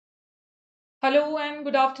Hello and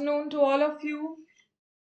good afternoon to all of you.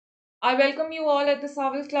 I welcome you all at the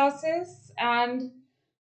SAAVAL classes, and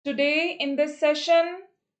today in this session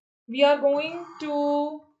we are going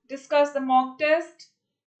to discuss the mock test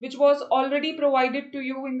which was already provided to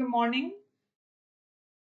you in the morning.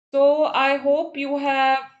 So I hope you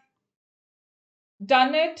have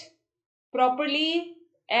done it properly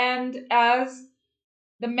and as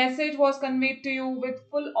the message was conveyed to you with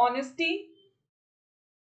full honesty.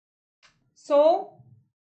 So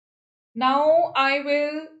now I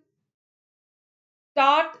will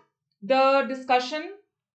start the discussion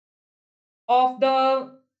of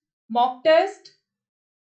the mock test.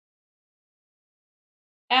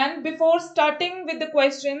 And before starting with the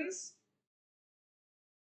questions,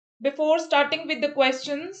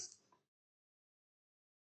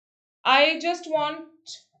 I just want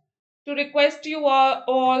to request you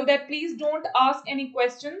all that please don't ask any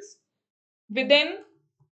questions within,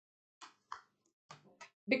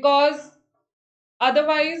 because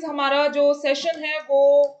otherwise हमारा जो session है वो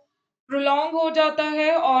prolong हो जाता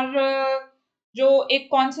है और जो एक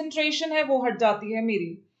कंसंट्रेशन है वो हट जाती है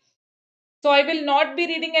मेरी. सो I will not be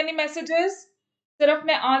reading any messages, सिर्फ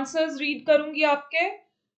मैं आंसर्स रीड करूंगी आपके.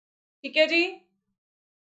 ठीक है जी.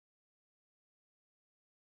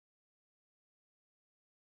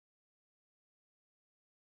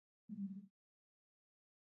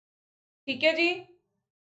 ठीक है जी.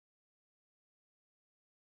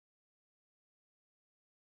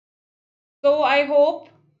 So I hope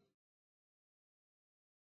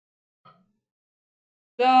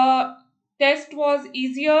the test was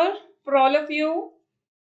easier for all of you,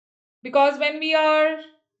 because when we are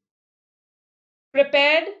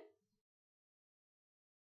prepared,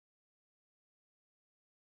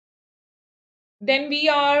 then we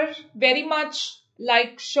are very much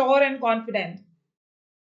like sure and confident.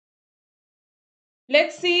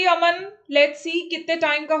 Let's see Aman, let's see कितने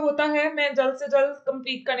time का होता है. मैं जल्द से जल्द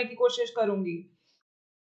complete करने की कोशिश करूंगी.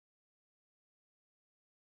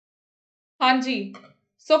 हाँ जी.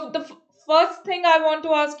 So the first thing I want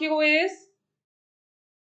to ask you is,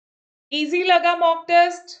 easy लगा mock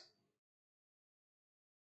test?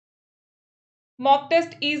 mock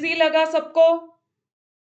test easy लगा सबको?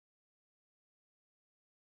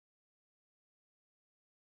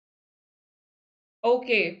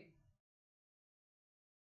 Okay.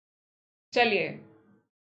 चलिए.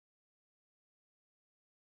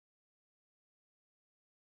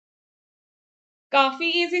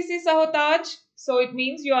 काफी easy C सहोताज. So it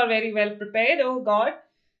means you are very well prepared. Oh God.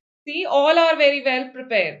 See, all are very well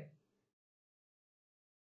prepared.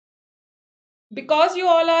 Because you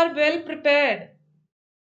all are well prepared.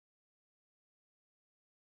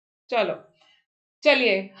 चलो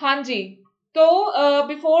चलिए. हाँ जी. तो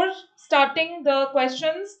before starting the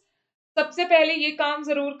questions, सबसे पहले ये काम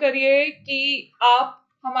जरूर करिए कि आप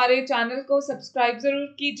हमारे चैनल को सब्सक्राइब जरूर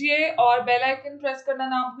कीजिए और बेल आइकन प्रेस करना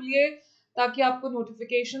ना भूलिए, ताकि आपको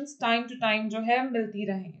नोटिफिकेशंस टाइम टू टाइम जो है मिलती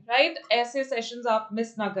रहें. राइट? ऐसे सेशंस आप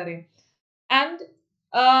मिस ना करें. एंड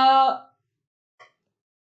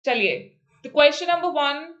चलिए, the question number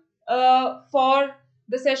 1 for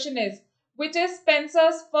the session is, which is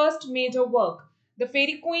Spencer's first major work? The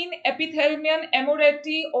Fairy Queen, Epithalamion,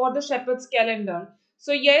 Amoretti, or the Shepherd's Calendar?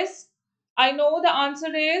 So yes, I know the answer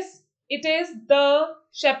is, it is the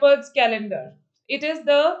Shepherd's Calendar. It is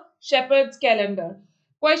the Shepherd's Calendar.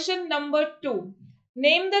 Question number 2.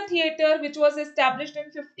 Name the theatre which was established in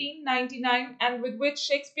 1599 and with which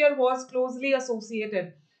Shakespeare was closely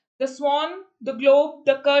associated. The Swan, the Globe,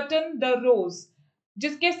 the Curtain, the Rose.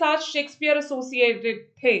 जिसके साथ Shakespeare associated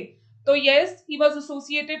थे. तो yes, he was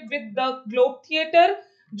associated with the globe theatre,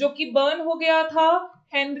 जो कि burn हो गया था.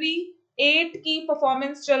 Henry 8 की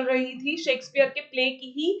परफॉर्मेंस चल रही थी, शेक्सपियर के प्ले की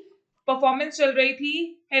ही परफॉर्मेंस चल रही थी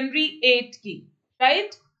हेनरी 8 की.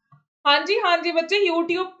 राइट? हाँ जी बच्चे,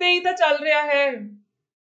 यूट्यूब पे ही तो चल रहा है.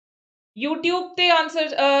 यूट्यूब पे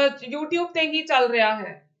आंसर यूट्यूब पे ही चल रहा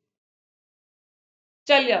है.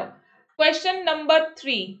 चलिए, question number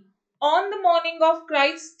 3. On the morning of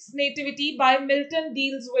Christ's nativity by Milton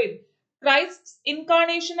deals with Christ's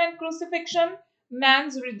incarnation and crucifixion,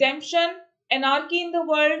 man's redemption, anarchy in the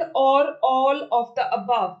world, or all of the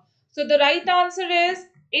above. So the right answer is,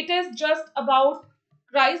 it is just about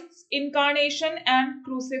Christ's incarnation and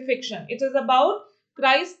crucifixion. It is about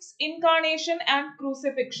Christ's incarnation and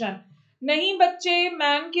crucifixion. नहीं बच्चे,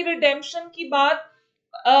 man की redemption की बात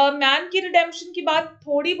man की redemption की बात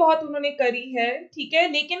थोड़ी बहुत उन्होंने करी है, ठीक है,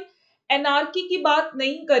 लेकिन एनार्की की बात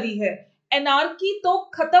नहीं करी है. एनार्की तो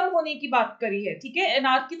खत्म होने की बात करी है. ठीक है,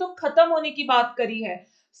 एनार्की तो खत्म होने की बात करी है.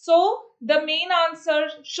 So the main answer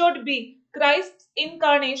should be Christ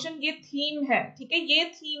incarnation ये थीम है, ठीक है, ये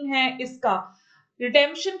थीम है इसका।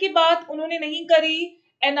 रिडेम्पशन की बात उन्होंने नहीं करी,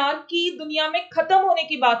 एनार्की दुनिया में खत्म होने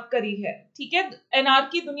की बात करी है, ठीक है,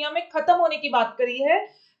 एनार्की दुनिया में खत्म होने की बात करी है,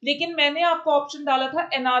 लेकिन मैंने आपको ऑप्शन डाला था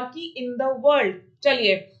एनार्की इन द वर्ल्ड।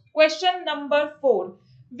 चलिए question number 4,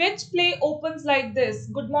 which play opens like this: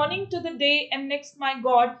 good morning to the day and next my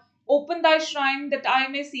god, open thy shrine that I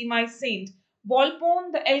may see my saint.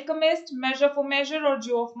 Volpone, the alchemist, Measure for Measure or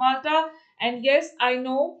Jew of Malta. And yes, I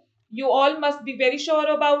know you all must be very sure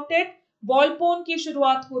about it. वॉलपोन की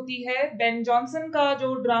शुरुआत होती है, Ben Jonson का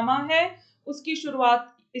जो drama है उसकी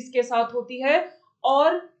शुरुआत इसके साथ होती है,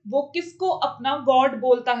 और वो किसको अपना गॉड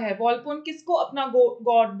बोलता है, वॉलपोन किसको अपना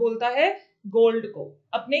गॉड बोलता है, गोल्ड को,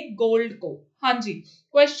 अपने गोल्ड को। हाँ जी,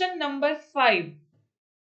 question number 5,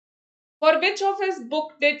 for which of his book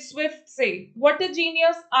did Swift say, what a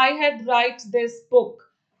genius, I had write this book?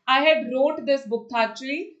 I had wrote this book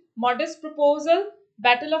actually. Modest Proposal,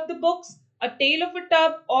 Battle of the Books, A Tale of a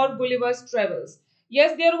Tub, or Gulliver's Travels.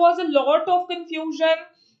 Yes, there was a lot of confusion.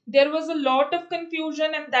 There was a lot of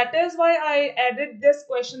confusion, and that is why I added this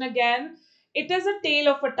question again. It is a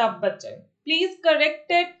tale of a tub, बच्चे. Please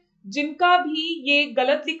correct it. जिनका भी ये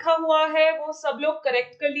गलत लिखा हुआ है वो सब लोग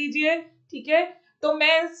करेक्ट कर लीजिए, ठीक है। तो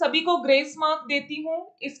मैं सभी को ग्रेस मार्क देती हूँ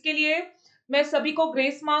इसके लिए, मैं सभी को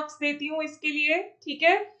ग्रेस मार्क्स देती हूँ इसके लिए, ठीक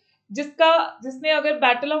है। जिसने अगर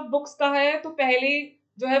बैटल ऑफ बुक्स कहा है तो पहले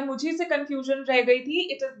जो है मुझे से कंफ्यूजन रह गई थी,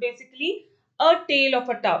 it is basically a tell of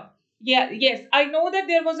a tub. Yes, I know that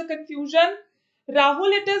there was a confusion.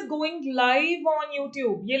 Rahul, it is going live on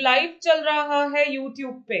YouTube, ये लाइव चल रहा है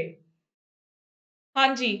यूट्यूब पे। हाँ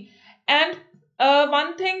जी, and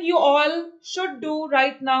one thing you all should do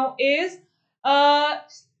right now is,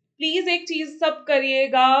 please एक चीज सब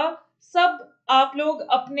करिएगा, सब आप लोग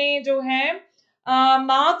अपने जो है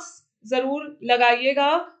मार्क्स जरूर लगाइएगा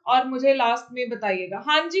और मुझे लास्ट में बताइएगा।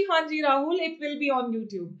 हाँ जी Rahul, it will be on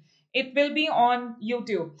YouTube, it will be on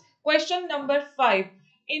YouTube. Question number 5,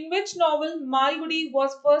 in which novel Malgudi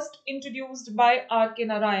was first introduced by R.K.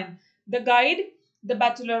 Narayan? The Guide, The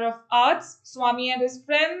Bachelor of Arts, Swami and His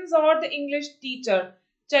Friends, or The English Teacher?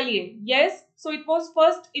 चलिए, yes, so it was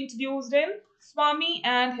first introduced in Swami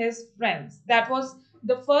and His Friends. That was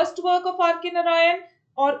the first work of R.K. Narayan,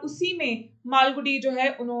 और उसी में मालगुडी जो है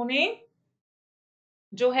उन्होंने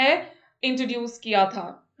जो है introduce किया था,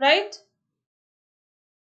 राइट?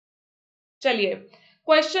 चलिए,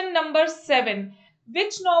 question number 7,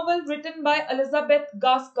 which novel written by Elizabeth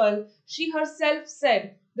Gaskell, she herself said,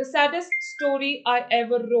 the saddest story I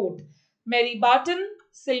ever wrote? Mary Barton,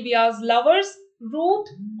 Sylvia's Lovers,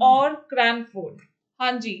 Ruth और Cranford?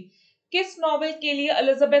 हाँ जी, किस नॉवेल के लिए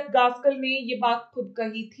एलिजाबेथ गास्कल ने ये बात खुद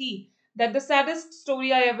कही थी, that the saddest story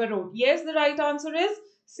I ever wrote? Yes, the right answer is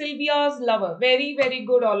Sylvia's Lover. Very, very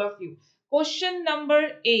good, all of you. Question number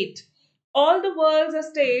 8, all the world's a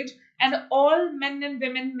stage and all men and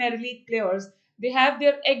women merrily players. They have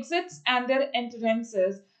their exits and their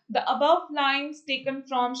entrances. The above lines taken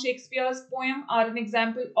from Shakespeare's poem are an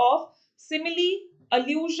example of simile,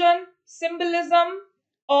 allusion, symbolism,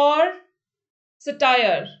 or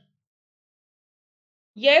satire.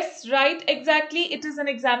 Yes, right, exactly. It is an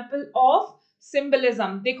example of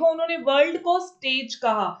symbolism. देखो, उन्होंने world को stage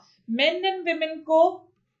कहा, men and women को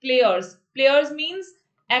players. Players means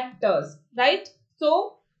actors, right? So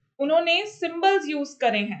उन्होंने symbols use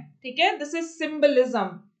करे हैं, ठीक है, this is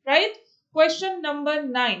symbolism, right? Question number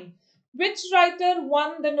 9, which writer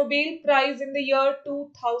won the Nobel Prize in the year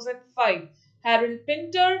 2005? Harold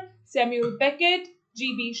Pinter, Samuel Beckett,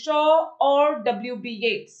 G.B. Shaw, or W.B.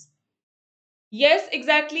 Yeats? Yes,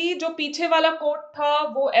 exactly. जो पीछे वाला coat था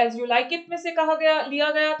वो as you like it में से कहा गया,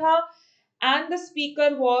 लिया गया था, and the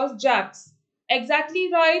speaker was Jacques. Exactly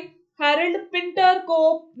right. Harald Pinter को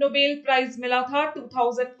नोबेल प्राइज मिला था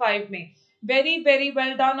 2005 में. Very, very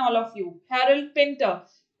well done, all of you. Harold Pinter.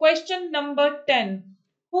 Question number 10.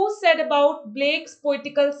 Who said about Blake's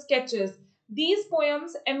poetical sketches? These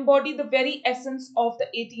poems embody the very essence of the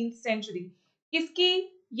 18th century. किसकी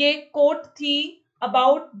ये coat थी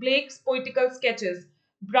about Blake's poetical sketches?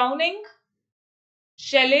 Browning,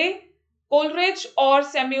 Shelley, Coleridge, or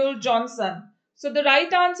Samuel Johnson? So the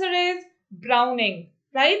right answer is Browning.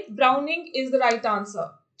 Right? Browning is the right answer.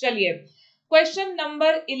 चलिए, question number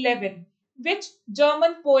 11. Which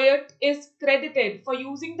German poet is credited for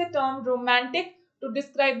using the term romantic to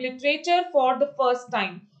describe literature for the first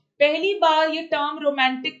time? पहली बार ये term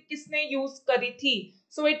romantic किसने use करी थी?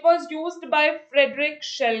 So it was used by Friedrich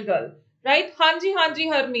Schlegel. Right? हाँ जी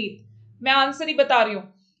हरमीत, मैं answer ही बता रही हूँ.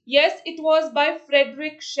 Yes, it was by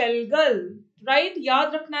Friedrich Schlegel. Right?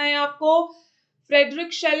 याद रखना है आपको,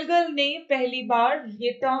 फ्रेडरिक शेलगल ने पहली बार ये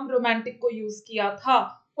टर्म रोमांटिक को यूज किया था?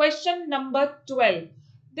 Question number 12.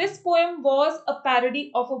 This poem was a parody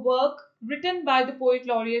of a work written by the poet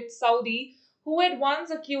laureate Saudi, who had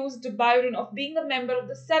once accused Byron of being a member of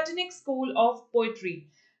the Satanic school of poetry.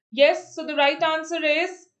 Yes, so the right answer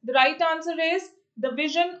is The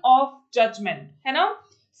Vision of Judgment, है ना?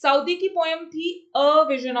 Saudi की poem थी a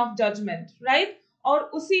vision of judgement, right? और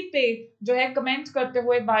उसी पे जो है comment करते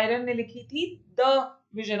हुए बायरन ने लिखी थी the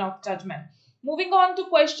vision of judgement. Moving on to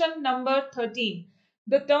question number 13.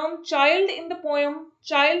 The term child in the poem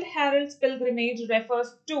Child Harold's Pilgrimage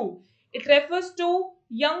refers to. It refers to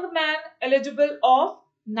young man eligible of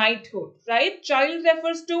knighthood, right? Child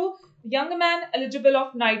refers to young man eligible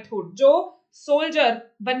of knighthood, जो soldier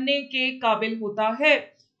बनने के काबिल होता है.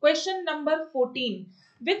 Question number 14.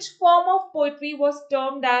 Which form of poetry was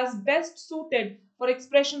termed as best suited for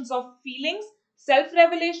expressions of feelings,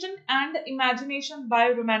 self-revelation and imagination by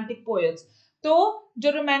romantic poets? तो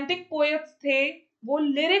जो romantic poets थे वो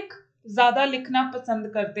लिरिक ज्यादा लिखना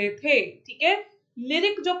पसंद करते थे, ठीक है?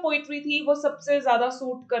 लिरिक जो पोइट्री थी वो सबसे ज्यादा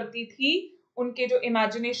सूट करती थी उनके जो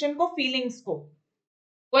इमेजिनेशन को, फीलिंग्स को.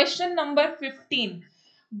 Question number 15.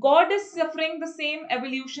 God is suffering the same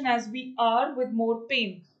evolution as we are with more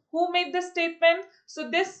pain. Who made this statement? So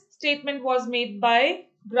this statement was made by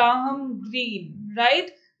Graham Greene,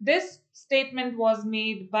 right? This statement was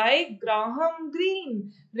made by Graham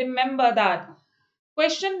Greene. Remember that.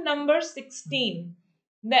 Question number 16.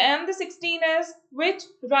 The 16 is, which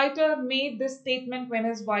writer made this statement when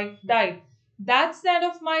his wife died? That's the end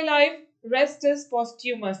of my life. Rest is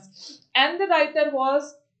posthumous. And the writer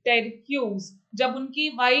was Ted Hughes. जब उनकी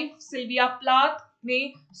wife Sylvia Plath ने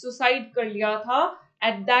suicide कर लिया था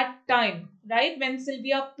at that time, right? When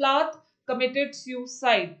Sylvia Plath committed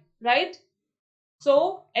suicide, right? So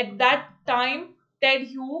at that time Ted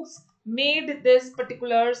Hughes made this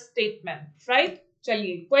particular statement, right?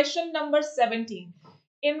 चलिए, question number 17.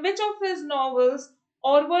 In which of his novels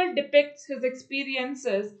Orwell depicts his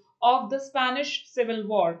experiences of the Spanish Civil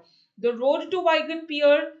War? The Road to Wigan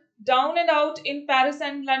Pier, Down and Out in Paris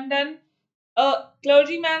and London, A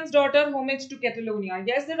Clergyman's Daughter, Homage to Catalonia.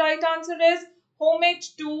 Yes, the right answer is Homage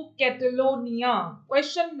to Catalonia.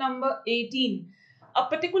 Question number 18. A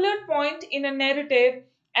particular point in a narrative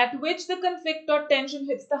at which the conflict or tension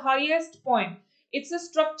hits the highest point. It's a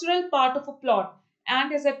structural part of a plot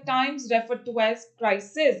and is at times referred to as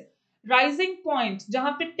crisis. Rising point,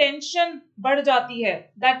 जहां पे tension बढ़ जाती है,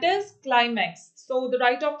 that is climax. So the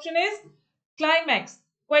right option is climax.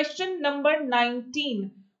 Question number 19.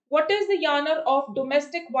 What is the genre of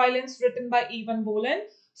domestic violence written by Evan Boland?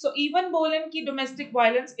 So Evan Boland की domestic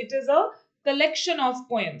violence, it is a collection of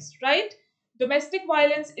poems, right? Domestic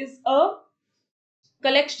violence is a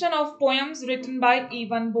collection of poems written by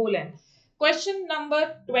Evan Boland. Question number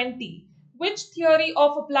 20. Which theory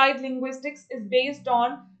of applied linguistics is based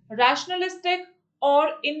on rationalistic or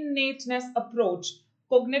innateness approach?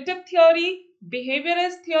 Cognitive theory,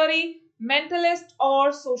 behaviorist theory, mentalist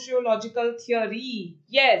or sociological theory?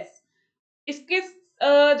 Yes. इसके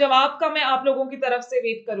जवाब का मैं आप लोगों की तरफ से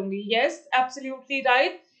wait करूंगी. Yes, absolutely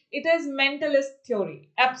right. It is mentalist theory.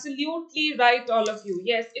 Absolutely right, all of you.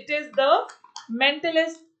 Yes, it is the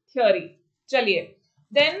mentalist theory. चलिए.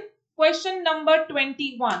 Then question number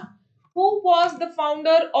 21. Who was the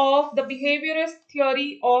founder of the behaviorist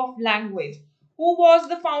theory of language? Who was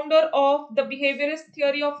the founder of the behaviorist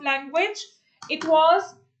theory of language? It was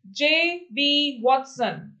J.B.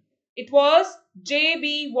 Watson. It was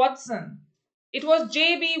J.B. Watson. It was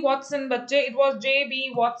J.B. Watson, बच्चे. It was J.B.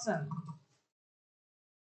 Watson.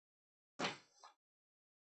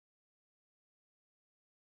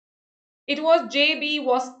 It was J.B.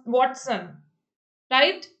 Watson.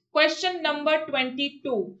 Right? Question number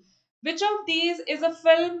 22. Which of these is a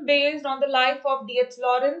film based on the life of D.H.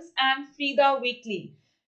 Lawrence and Frida Wheatley?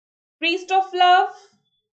 Priest of Love,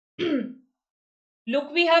 Look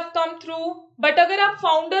We Have Come Through. But अगर आप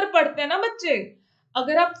founder पढ़ते हैं ना बच्चे,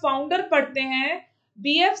 अगर आप founder पढ़ते हैं,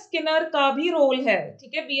 बीएफ स्किनर का भी रोल है,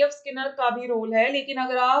 ठीक है? बीएफ स्किनर का भी रोल है, लेकिन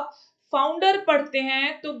अगर आप फाउंडर पढ़ते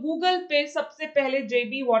हैं तो गूगल पे सबसे पहले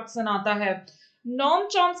जेबी वॉटसन आता है. नॉम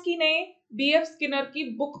चॉम्स्की ने बीएफ स्किनर की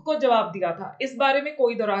बुक को जवाब दिया था, इस बारे में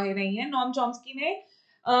कोई दोराहे नहीं है. नॉम चॉम्स्की ने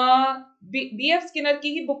बीएफ स्किनर की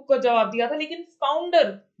ही बुक को जवाब दिया था, लेकिन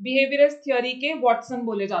फाउंडर बिहेवियरिस्ट थियोरी के वॉटसन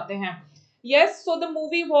बोले जाते हैं. Yes, so the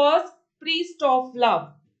movie was priest of love,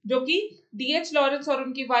 जो कि डीएच लॉरेंस और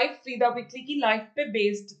उनकी वाइफ फ्रीदा विक्ली की लाइफ पे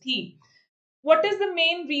बेस्ड थी. What is the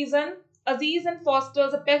main reason Aziz and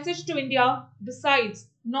fosters a passage to India decides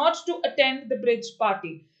not to attend the bridge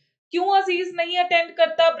party? क्यों अजीज नहीं attend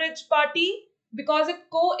करता bridge party? Because it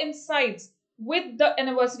coincides with the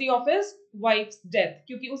anniversary of his wife's death,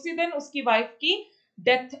 क्योंकि उसी दिन उसकी wife की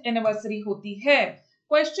death anniversary होती है.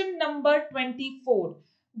 Question number 24.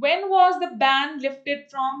 When was the ban lifted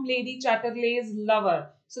from Lady Chatterley's Lover?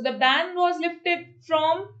 So the ban was lifted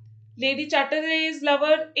from Lady Chatterley's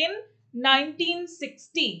Lover in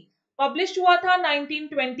 1960. Publish हुआ था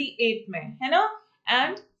 1928 में, है ना,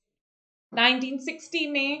 एंड 1960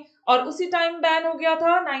 में, और उसी टाइम बैन हो गया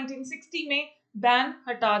था. 1960 में बैन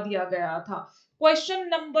हटा दिया गया था. Question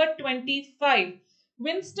number 25.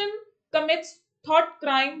 Winston commits thought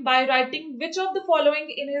crime by writing which of the following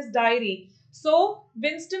in his diary. So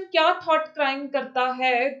Winston क्या थॉट क्राइम करता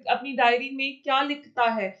है, अपनी डायरी में क्या लिखता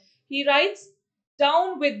है? ही rights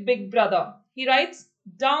down with big brother. He rights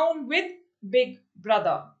down with big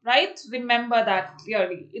brother, right? Remember that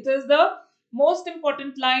clearly. It is the most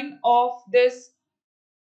important line of this.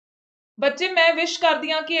 बच्चे मैं विश कर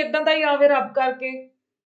दिया कि इदां दा ही आवे रब करके.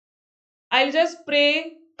 I'll just pray.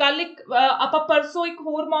 कल ਆਪਾਂ परसों एक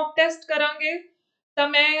होर मॉक टेस्ट करांगे, ਤਾਂ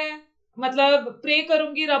मैं मतलब प्रे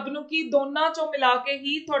करूंगी रब ਨੂੰ कि ਦੋਨਾਂ ਚੋਂ ਮਿਲਾ ਕੇ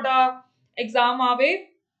ਹੀ ਤੁਹਾਡਾ एग्जाम ਆਵੇ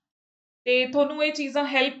ਤੇ ਤੁਹਾਨੂੰ ਇਹ ਚੀਜ਼ਾਂ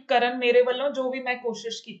ਹੈਲਪ ਕਰਨ ਮੇਰੇ ਵੱਲੋਂ, ਜੋ ਵੀ ਮੈਂ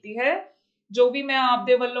ਕੋਸ਼ਿਸ਼ ਕੀਤੀ ਹੈ, ਜੋ ਵੀ ਮੈਂ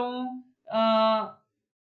ਆਪਦੇ ਵੱਲੋਂ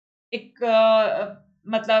एक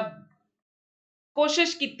मतलब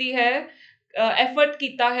कोशिश कीती है, एफर्ट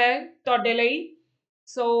कीता है ਤੁਹਾਡੇ ਲਈ.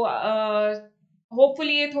 सो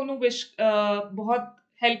होपफुली ये ਤੁਹਾਨੂੰ विश बहुत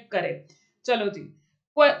हेल्प करे. चलो जी,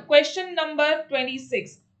 question number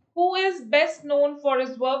 26. Who is best known for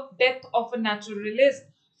his work Death of a Naturalist?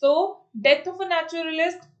 So Death of a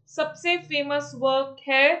Naturalist सबसे फेमस वर्क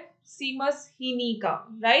है सीमस हीनी का,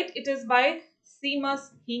 right? It is by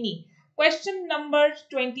सीमस हीनी. Question number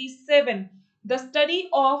 27. The study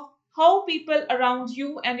of how people around you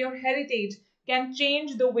and your heritage can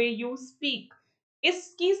change the way you speak.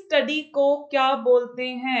 इसकी study को क्या बोलते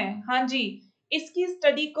हैं? हाँ जी, इसकी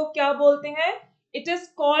स्टडी को क्या बोलते हैं? It is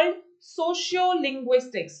called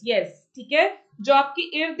sociolinguistics. Yes, ठीक है. जो आपकी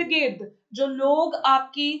इर्द गिर्द जो लोग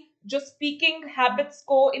आपकी जो स्पीकिंग हैबिट्स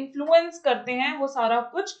को इन्फ्लुएंस करते हैं, वो सारा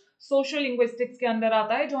कुछ सोशल लिंग्विस्टिक्स के अंदर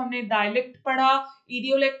आता है. जो हमने डायलेक्ट पढ़ा,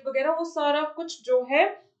 इडियोलेक्ट वगैरह, वो सारा कुछ जो है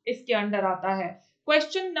इसके अंदर आता है.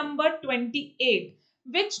 Question number 28.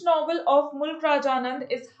 Which novel of Mulk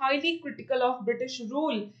Rajanand is highly critical of British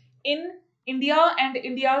rule in India and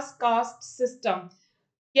India's caste system?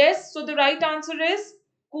 Yes, so the right answer is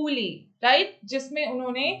Coolie, right? जिसमें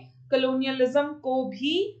उन्होंने कलोनियलिज्म को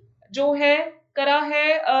भी जो है करा है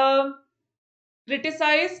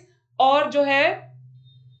क्रिटिसाइज, और जो है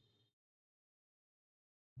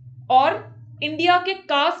और इंडिया के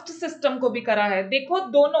कास्ट सिस्टम को भी करा है. देखो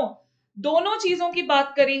दोनों चीजों की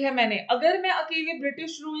बात करी है मैंने. अगर मैं अकेले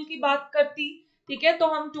ब्रिटिश रूल की बात करती, ठीक है, तो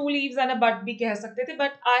हम to leaves and a but भी कह सकते थे,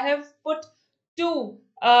 but I have put two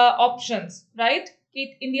options, right? कि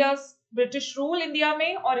इंडिया ब्रिटिश रूल इंडिया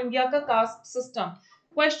में और इंडिया का caste system.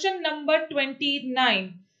 Question number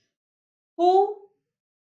 29. Who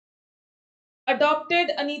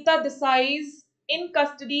adopted Anita Desai's In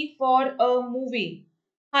Custody for a movie?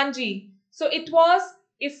 हाँ जी, so it was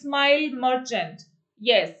Ismail Merchant.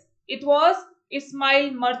 Yes, it was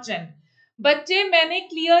Ismail Merchant. बच्चे मैंने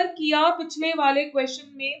clear किया पिछले वाले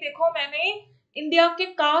क्वेश्चन में, देखो मैंने इंडिया के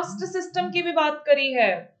कास्ट सिस्टम की भी बात करी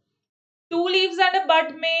है. टू लीव्स एंड अ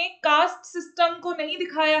बड में कास्ट सिस्टम को नहीं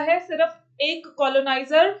दिखाया है, सिर्फ एक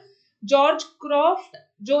कॉलोनाइजर जॉर्ज क्रॉफ्ट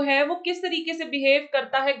जो है वो किस तरीके से बिहेव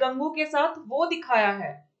करता है गंगू के साथ, वो दिखाया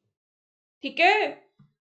है. ठीक है,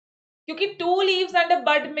 क्योंकि टू लीव्स एंड अ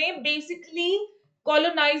बड में बेसिकली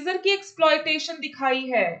कॉलोनाइजर की एक्सप्लॉयटेशन दिखाई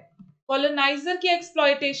है. कॉलोनाइजर की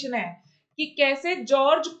एक्सप्लॉयटेशन है कि कैसे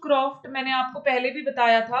जॉर्ज क्रॉफ्ट, मैंने आपको पहले भी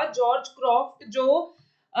बताया था, जॉर्ज क्रॉफ्ट जो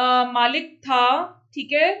मालिक था,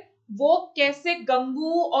 ठीक है, वो कैसे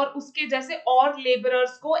गंगू और उसके जैसे और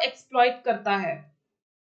लेबरर्स को एक्सप्लॉइट करता है.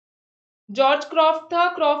 जॉर्ज क्रॉफ्ट था,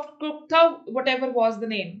 क्रॉफ्ट क्रुक था, whatever was the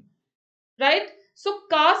name, right? So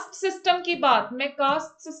caste system की बात, मैं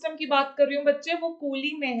कास्ट सिस्टम की बात कर रही हूं बच्चे, वो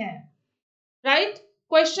कूली में है, right?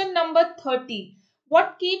 Question number 30.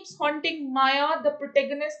 What keeps haunting Maya the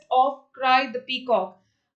protagonist of cry the peacock?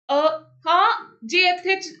 हाँ जे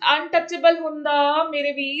इत्थे अनटचेबल हुंदा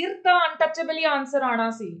मेरे वीर, तां अनटचेबल ही आंसर आना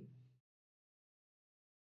सी.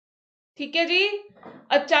 ठीक है जी.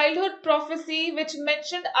 A childhood prophecy which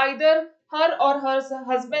mentioned either her or her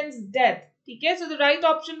husband's death. ठीक है, so the right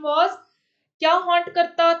option was, क्या हॉन्ट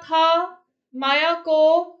करता था माया को,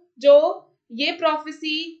 जो ये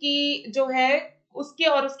प्रोफेसी की जो है उसके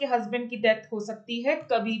और उसके हस्बैंड की डेथ हो सकती है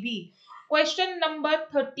कभी भी. Question number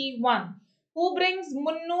 31. Who brings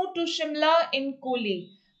Munnu to Shimla in coolie?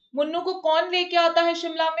 Munnu को कौन लेके आता है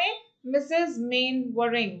शिमला में? Mrs main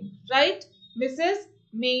worrying, right? Mrs.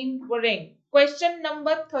 Mainwaring. Question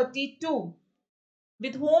number 32.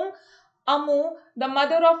 With whom Amu, the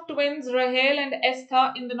mother of twins Rahel and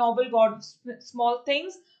Esther in the novel God of Small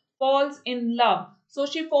Things, falls in love. So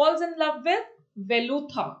she falls in love with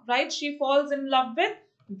Velutha, right? She falls in love with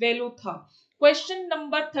Velutha. Question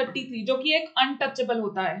number 33, जो कि एक untouchable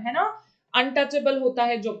होता है ना? Untouchable होता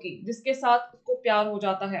है जो कि जिसके साथ उसको प्यार हो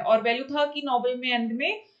जाता है, और वेलुथा की नॉवेल में एंड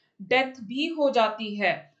में डेथ भी हो जाती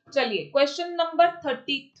है. चलिए, question number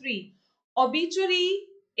 33. Obituary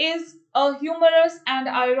is a humorous and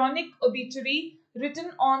ironic obituary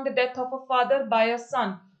written on the death of a father by a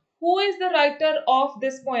son. Who is the writer of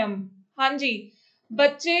this poem? हाँ जी,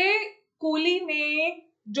 बच्चे कूली में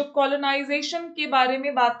जो कॉलोनाइजेशन के बारे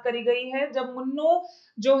में बात करी गई है, जब मुन्नो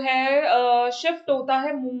जो है शिफ्ट होता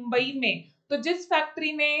है मुंबई में, तो जिस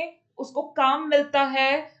फैक्ट्री में उसको काम मिलता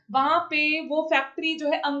है वहां पे वो फैक्ट्री जो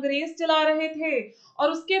है अंग्रेज चला रहे थे,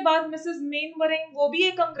 और उसके बाद मिसेस मेनवरिंग वो भी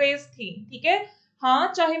एक अंग्रेज थी, ठीक है.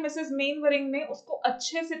 हाँ, चाहे मिसेस मेनवरिंग ने उसको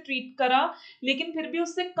अच्छे से ट्रीट करा, लेकिन फिर भी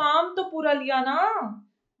उससे काम तो पूरा लिया ना.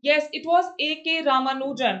 यस, इट वाज ए के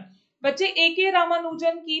रामानुजन. बच्चे, ए के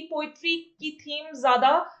रामानुजन की पोइट्री की थीम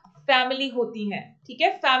ज्यादा फैमिली होती हैं, ठीक है,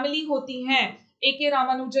 फैमिली होती हैं. ए के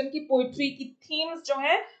रामानुजन की पोइट्री की थीम्स जो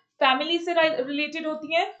है फैमिली से रिलेटेड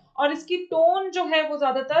होती हैं, और इसकी टोन जो है वो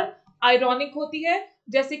ज्यादातर आयरॉनिक होती है,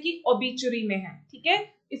 जैसे कि ओबिचुरी में है, ठीक है.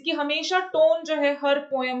 इसकी हमेशा टोन जो है हर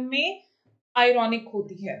पोएम में आयरॉनिक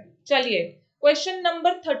होती है. चलिए, question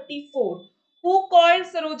number 34. Who called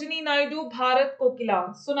Sarojini Naidu Bharat कोकिला?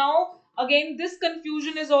 सुनाओ. Again this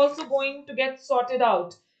confusion is also going to get sorted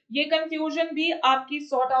out. ये कंफ्यूजन भी आपकी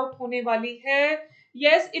सॉर्ट आउट होने वाली है.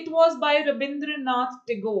 Yes, it was by Rabindranath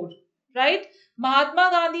Tagore, right. Mahatma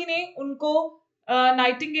Gandhi ने उनको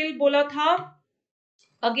नाइटिंगेल बोला था.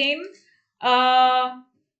 अगेन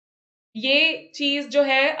ये चीज जो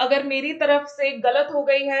है अगर मेरी तरफ से गलत हो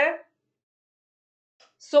गई है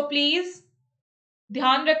सो प्लीज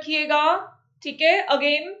ध्यान रखिएगा, ठीक है.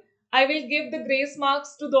 Again I will give the grace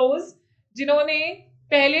marks to those जिन्होंने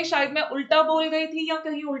पहले, शायद मैं उल्टा बोल गई थी या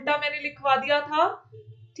कहीं उल्टा मैंने लिखवा दिया था,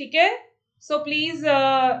 ठीक है. सो प्लीज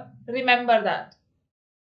रिमेंबर दैट,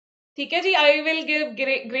 ठीक है जी. I will give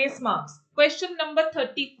grace marks. Question number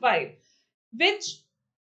 35. Which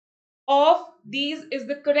of these is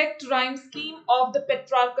the correct rhyme scheme of the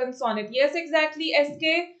Petrarchan sonnet? Yes, exactly,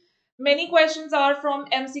 SK. Many questions are from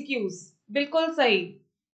MCQs. बिल्कुल सही.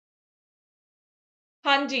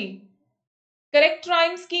 हाँ जी. Correct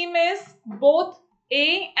rhyme scheme is both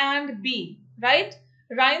A and B, right?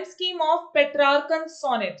 Rhyme scheme of Petrarchan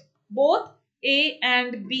sonnet, both A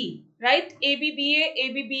and B, right? A B B A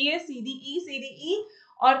A B B A C D E C D E,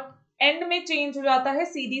 और end में change हो जाता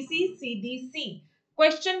है C D C C D C.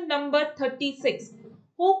 Question number 36.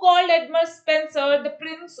 Who called Edmund Spenser the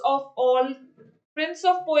prince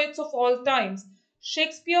of poets of all times?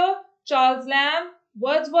 Shakespeare, Charles Lamb,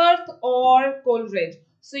 Wordsworth, or Coleridge?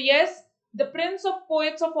 So yes, the prince of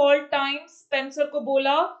poets of all time, Spencer को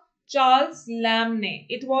बोला Charles Lamb ने.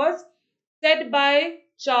 It was said by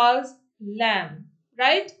Charles Lamb,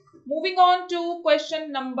 right? Moving on to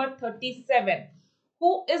question number 37.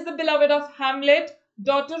 Who is the beloved of Hamlet,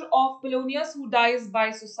 daughter of Polonius who dies by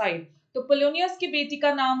suicide? तो Polonius की बेटी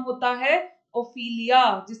का नाम होता है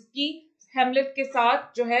ओफिलिया, जिसकी हेमलेट के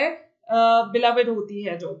साथ जो है बिलवेड होती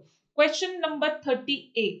है जो. Question number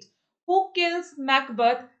 38. Who kills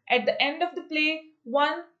Macbeth at the end of the play?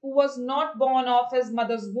 One who was not born of his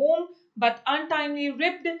mother's womb but untimely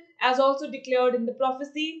ripped, as also declared in the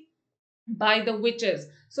prophecy by the witches.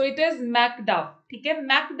 So it is Macduff. ठीक है,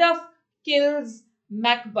 Macduff kills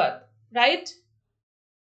Macbeth, right?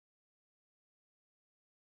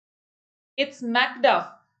 It's Macduff.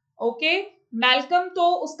 Okay, Malcolm तो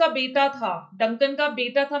उसका बेटा था, Duncan का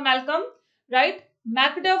बेटा था Malcolm, right?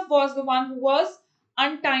 Macduff was the one who was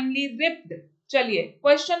untimely ripped. चलिए,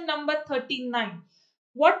 question number 39.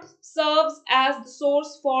 What serves as the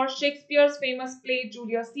source for Shakespeare's famous play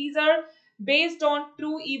Julius Caesar, based on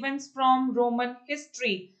true events from Roman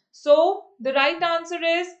history? So the right answer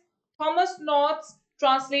is Thomas North's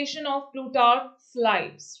translation of Plutarch's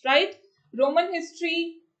Lives, right? Roman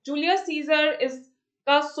history, Julius Caesar is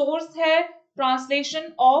का source है translation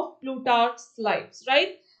of Plutarch's Lives,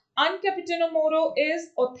 right? Uncapitano Moro is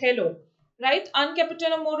Othello, right?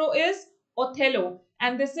 Uncapitano Moro is Othello,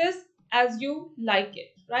 and this is As You Like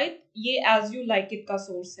It, right? ये As You Like It का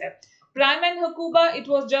source है. Prime and Hecuba, it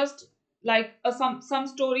was just like some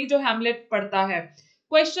story जो Hamlet पढ़ता है.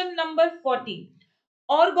 Question number 40.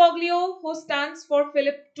 Orgoglio, who stands for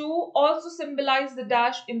Philip II, also symbolized the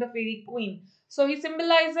dash in the Fairy Queen. So he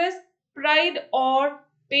symbolizes pride or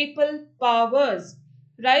papal powers,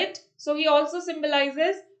 right? So he also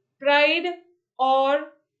symbolizes pride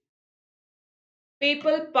or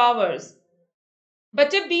papal powers.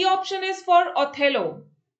 बच्चे B option is for Othello.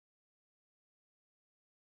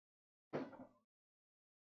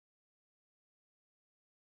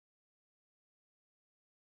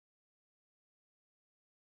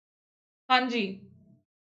 हाँ जी,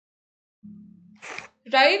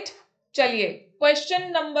 right. चलिए, question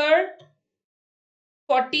number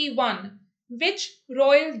 41. Which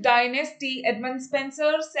royal dynasty Edmund Spenser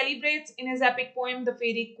celebrates in his epic poem The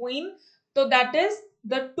Fairy Queen? So that is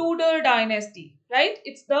the Tudor dynasty, right?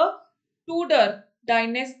 It's the Tudor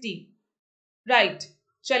dynasty, right?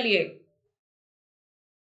 चलिए,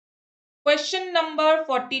 question number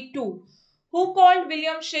 42. Who called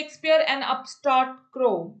William Shakespeare an upstart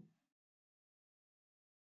crow?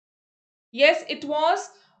 Yes, it was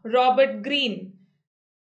Robert Greene.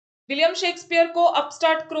 William Shakespeare को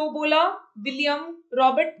upstart crow बोला William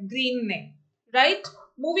Robert Greene ने, right.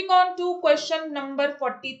 Moving on to question number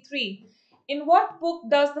 43. In what book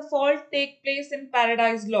does the fall take place in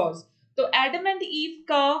paradise lost? तो Adam and ewe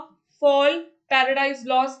का fall paradise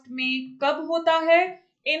lost में कब होता है?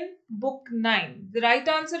 In book 9. The right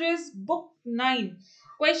answer is book 9.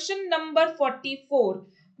 Question number 44.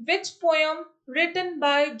 Which poem written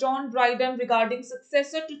by John Dryden regarding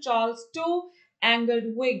successor to Charles II angered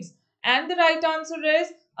Whigs? And the right answer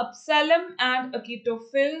is Absalom and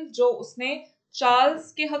Achitophel, जो उसने Charles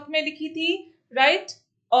के हक में लिखी थी, right,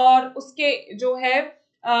 और उसके जो है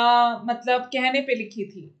मतलब कहने पे लिखी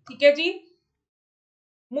थी. ठीक है जी.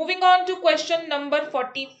 Moving on to question number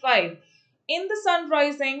 45. In The Sun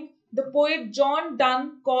Rising, the poet John Donne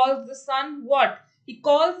calls the sun what? He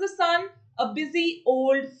calls the sun a busy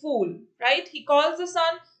old fool, right? He calls the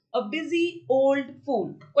sun a busy old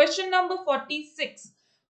fool. Question number 46.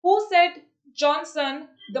 Who said Johnson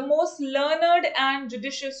the most learned and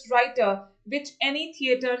judicious writer which any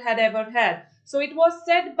theatre had ever had? So it was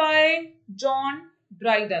said by John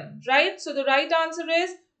Dryden, right? So the right answer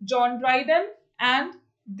is John Dryden, and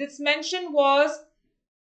this mention was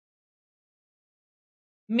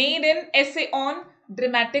made in Essay on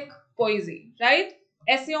Dramatic Poesy, right?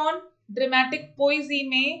 Essay on dramatic poesy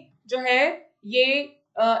में जो है ये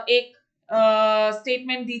एक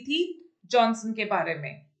statement दी थी Johnson के बारे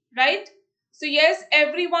में, right. So yes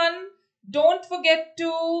everyone, don't forget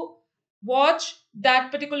to watch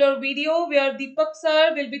that particular video where Deepak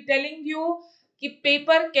sir will be telling you कि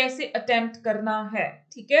पेपर कैसे अटेम्प्ट करना है.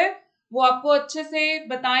 ठीक है, वो आपको अच्छे से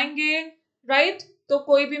बताएंगे, राइट. तो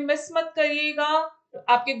कोई भी मिस मत करिएगा.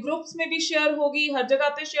 आपके ग्रुप्स में भी शेयर होगी, हर जगह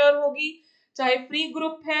पे शेयर होगी, चाहे फ्री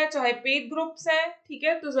ग्रुप है चाहे पेड ग्रुप्स है. ठीक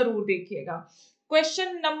है, तो जरूर देखिएगा.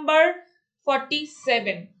 Question number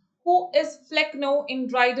 47. Who is Flecknoe in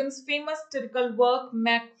Dryden's famous satirical work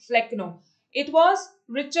Mac Flecknoe? It was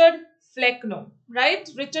Richard Flecknoe,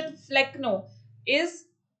 right? Richard Flecknoe is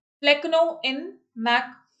Flecknoe in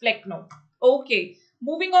Mac Flecknoe. Okay,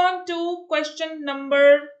 moving on to question number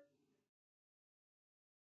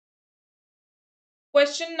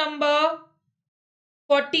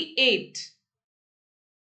 48.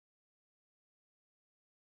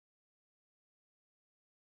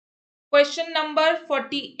 Question number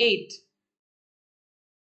 48.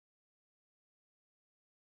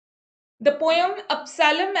 The poem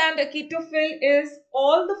Absalom and Achitophel is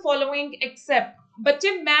all the following except.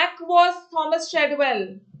 बच्चे, Mac was Thomas Shadwell.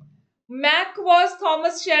 Mac was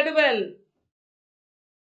Thomas Shadwell.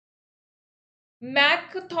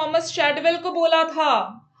 Mac Thomas Shadwell को बोला था.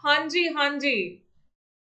 हाँ जी, हाँ जी.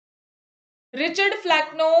 Richard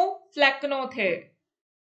फ्लैक्नो थे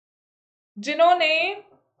जिन्होंने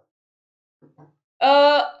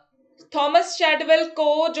Thomas शैडवेल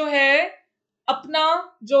को जो है अपना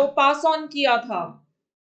जो पास ऑन किया था.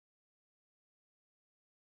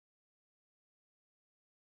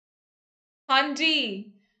 हाँ जी,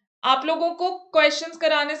 आप लोगों को क्वेश्चंस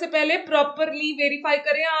कराने से पहले प्रॉपरली वेरीफाई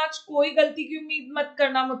करें. आज कोई गलती की उम्मीद मत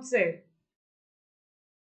करना मुझसे.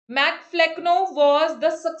 Mac फ्लेक्नो was the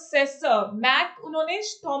successor. Mac उन्होंने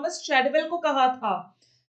थॉमस शैडवेल को कहा था.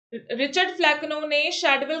 रिचर्ड फ्लैक्नो ने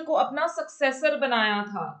शैडवेल को अपना सक्सेसर बनाया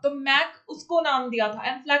था, तो मैक उसको नाम दिया था.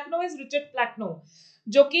 एंड फ्लैक्नो इज रिचर्ड फ्लैक्नो,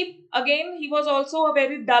 जो कि again he was also a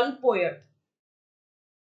very dull poet.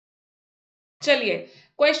 चलिए,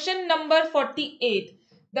 question number 48.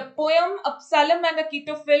 The poem Absalom and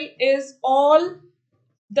Achitophel is all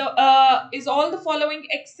the following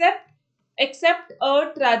except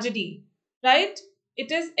a tragedy, right?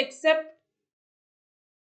 It is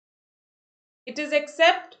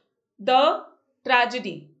except the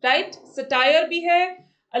tragedy, right? Satire भी है,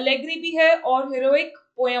 allegory भी है और heroic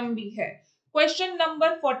poem भी है. Question number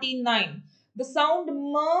 49. The sound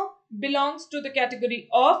m belongs to the category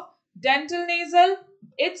of dental nasal.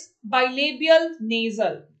 It's bilabial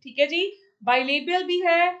nasal. ठीक है जी, bilabial भी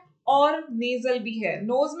है और nasal भी है.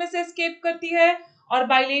 Nose में से escape करती है और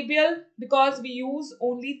bilabial because we use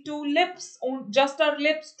only two lips, just our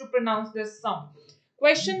lips to pronounce this sound.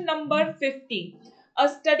 Question number 50. A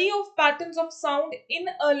study of patterns of sound in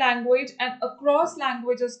a language and across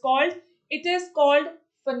languages it is called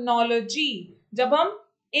phonology. जब हम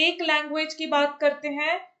एक language की बात करते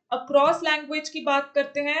हैं, across language की बात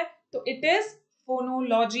करते हैं, तो it is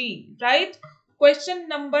phonology, right. Question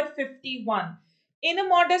number 51. In a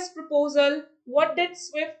modest proposal, what did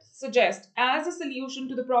Swift suggest as a solution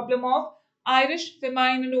to the problem of Irish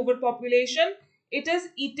famine and overpopulation? It is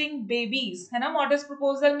eating babies. है ना, modest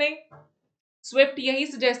proposal में Swift यही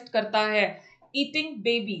suggest करता है, eating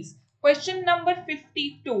babies. Question number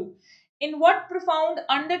 52. In what profound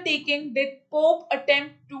undertaking did Pope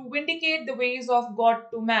attempt to vindicate the ways of God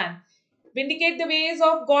to man? Vindicate the ways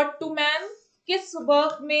of God to man किस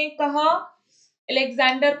work में कहा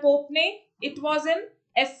Alexander Pope ने? It was in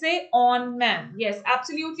Essay on Man. Yes,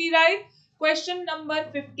 absolutely right. Question number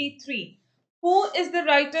 53. Who is the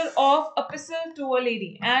writer of Epistle to a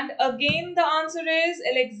Lady? And again the answer is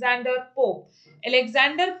Alexander Pope.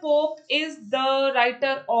 Alexander Pope is the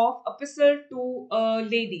writer of Epistle to a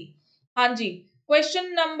Lady. हाँ जी.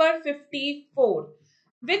 Question number 54.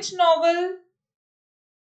 Which novel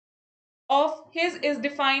of his is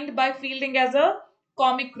defined by Fielding as a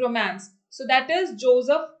comic romance? So that is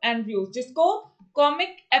Joseph Andrews, जिसको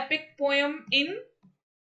comic epic poem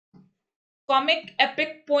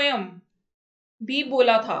भी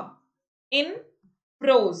बोला था in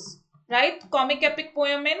prose, right? Comic epic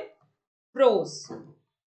poem in prose.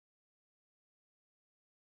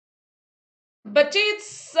 बच्चे,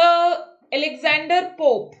 it's Alexander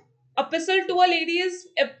Pope. Epistle to a Lady is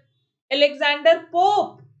Alexander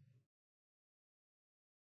Pope.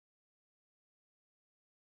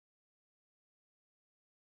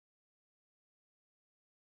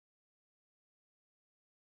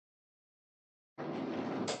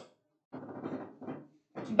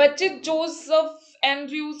 बच्चे, Joseph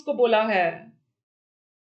Andrews को बोला है.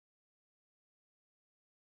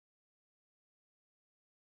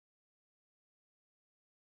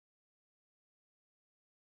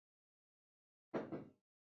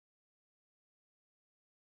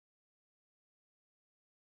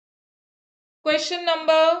 Question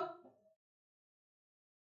number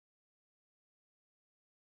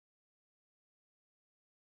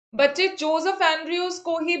बच्चे, जोसेफ एंड्रयूज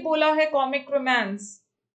को ही बोला है कॉमिक रोमांस.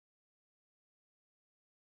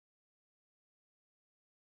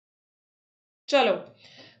 चलो,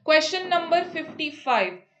 question number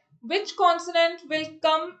 55. Which consonant will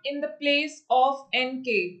come in the place of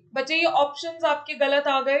NK? बच्चे, ये ऑप्शंस आपके गलत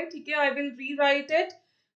आ गए, ठीक है. I will rewrite it.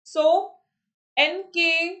 So NK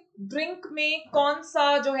drink में कौन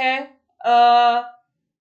सा जो है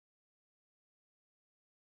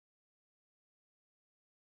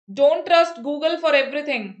don't trust Google for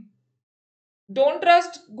everything. Don't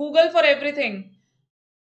trust Google for everything.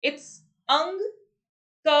 It's ang,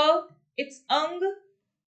 ka, it's ang,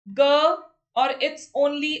 ga, or it's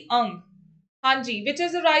only ang. Hanji, which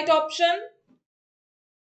is the right option?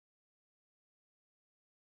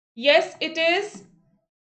 Yes, it is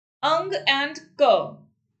ang and ka.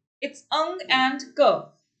 It's ang and ka.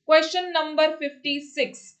 Question number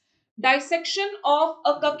 56. Dissection of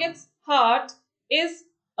a Cucket's Heart is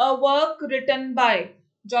a work written by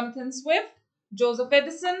Jonathan Swift, Joseph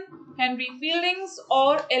Edison, Henry Fieldings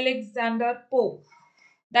or Alexander Pope.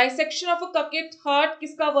 Dissection of a Cucket's Heart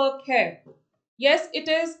किसका work है? Yes, it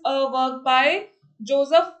is a work by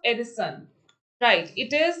Joseph Edison. Right,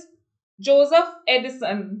 it is Joseph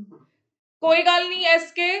Edison. कोई गल नहीं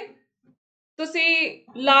SK, ਤੁਸੀਂ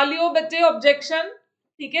ਲਾ ਲਿਓ ਬੱਚੇ objection,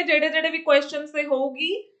 ਠੀਕ ਹੈ. ਜਿਹੜੇ ਜਿਹੜੇ ਵੀ ਕੁਐਸਚਨ ਤੇ ਹੋਊਗੀ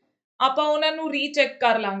ਆਪਾਂ ਉਹਨਾਂ ਨੂੰ ਰੀਚੈਕ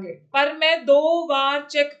ਕਰ ਲਾਂਗੇ, ਪਰ ਮੈਂ 2 ਵਾਰ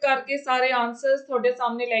ਚੈੱਕ ਕਰਕੇ ਸਾਰੇ ਆਨਸਰਸ ਤੁਹਾਡੇ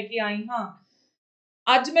ਸਾਹਮਣੇ ਲੈ ਕੇ ਆਈ ਹਾਂ.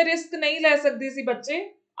 ਅੱਜ ਮੈਂ ਰਿਸਕ ਨਹੀਂ ਲੈ ਸਕਦੀ ਸੀ ਬੱਚੇ,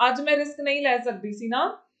 ਅੱਜ ਮੈਂ ਰਿਸਕ ਨਹੀਂ ਲੈ ਸਕਦੀ ਸੀ ਨਾ.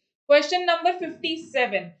 Question number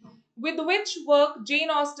 57. With which work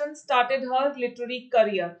Jane Austen started her literary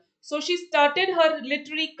career? So she started her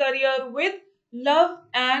literary career with Love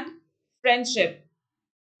and Friendship,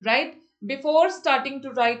 right? Before starting to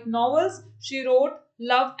write novels, she wrote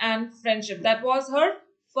Love and Friendship. That was her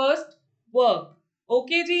first work.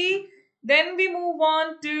 Okay, ji. Then we move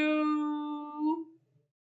on to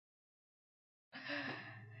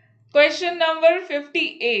question number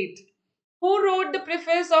 58. Who wrote the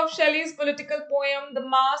preface of Shelley's political poem, The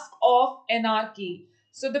Mask of Anarchy?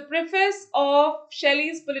 So the preface of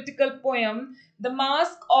Shelley's political poem, The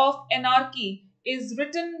Mask of Anarchy, is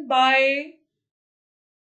written by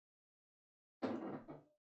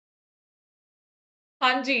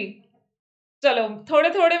हाँ जी, चलो थोड़े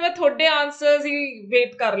थोड़े मैं थोड़े answers ही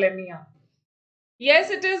wait कर लेनी आ. Yes,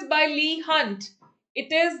 it is by Lee Hunt.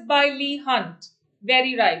 It is by Lee Hunt.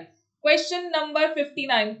 Very right. Question number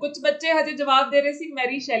 59. कुछ बच्चे हजे जवाब दे रहे सी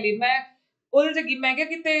मैरी शैली. मैं उलझ गई. मैं क्या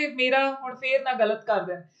किते मेरा हुण फेर ना गलत कर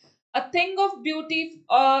दें. A thing of beauty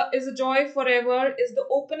is a joy forever is the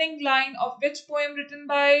opening line of which poem written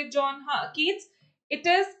by John Keats? It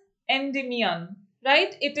is Endymion.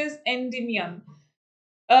 Right? It is Endymion.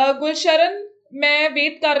 गुलशरण मैं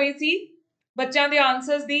वेट कर रही थी बच्चों के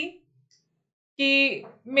आंसर्स दी कि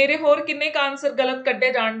मेरे होर किन्ने का आंसर गलत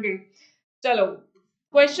कड्डे जाणगे. चलो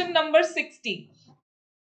question number 60.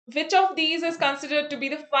 Which of these is considered to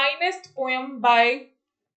be the finest poem by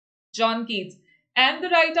John Keats? And the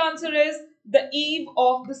right answer is The Eve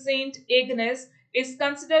of the Saint Agnes is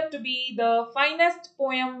considered to be the finest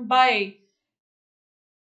poem by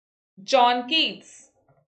John Keats.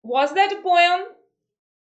 Was that a poem?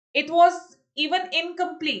 It was even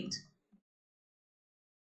incomplete.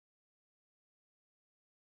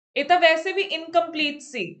 ਇਹ ਤਾਂ ਵੈਸੇ ਵੀ incomplete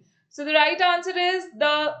C. So the right answer is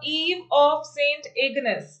The Eve of Saint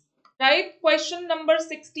Agnes. Right? Question number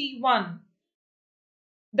 61.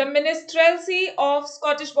 The minstrelsy of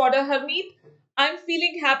Scottish border. Harmeet, I'm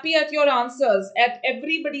feeling happy at your answers, at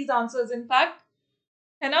everybody's answers in fact.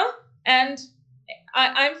 है ना? And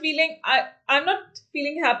I'm not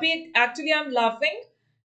feeling happy, actually I'm laughing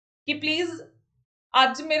कि please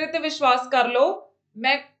आज मेरे ते विश्वास कर लो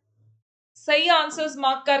मैं सही आंसर्स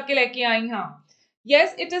मार्क करके लेके आई हाँ.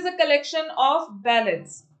 Yes, it is a collection of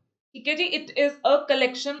ballads. ठीक है जी, it is a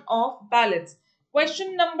collection of ballads.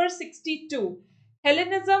 Question number 62.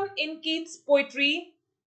 Hellenism in Keats' poetry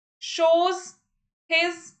shows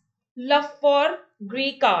his love for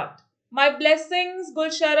Greek art. My blessings,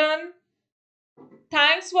 Gulsharan.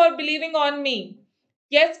 Thanks for believing on me.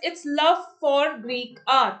 Yes, it's love for Greek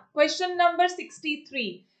art. Question number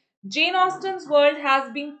 63. Jane Austen's world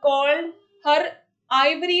has been called her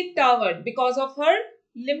ivory tower because of her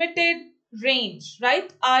limited range,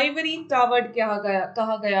 right? Ivory tower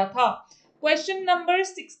kaha gaya tha. Question number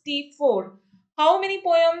 64. How many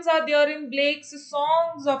poems are there in Blake's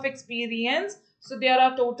Songs of Experience? So there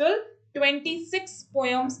are total 26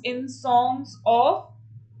 poems in Songs of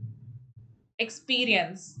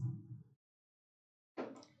Experience.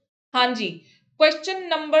 हाँ जी. Question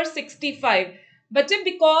number 65. बच्चे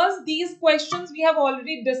because these questions we have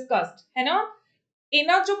already discussed है ना.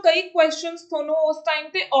 इना जो कई questions थोनों उस time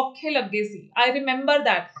ते औखे लगे सी. I remember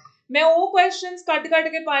that. मैं वो questions कट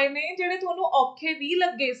के पाए ने जेड़े थोनों औखे भी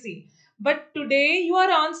लगे सी. But today you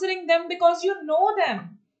are answering them because you know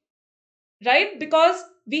them. Right? Because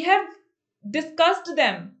we have discussed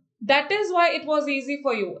them. That is why it was easy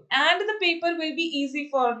for you. And the paper will be easy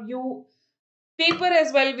for you. Paper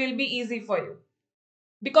as well will be easy for you.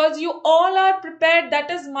 Because you all are prepared.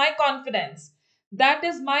 That is my confidence. That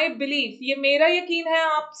is my belief. ये मेरा यकीन है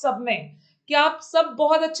आप सब में कि आप सब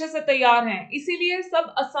बहुत अच्छे से तैयार हैं. इसीलिए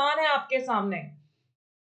सब आसान है आपके सामने.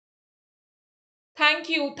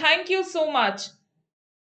 Thank you so much.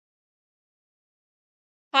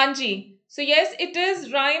 हाँ जी. So yes, it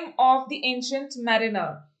is Rhyme of the Ancient Mariner.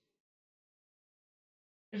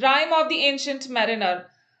 Rhyme of the Ancient Mariner.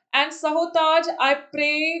 And Sahotaj, I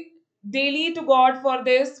pray daily to God for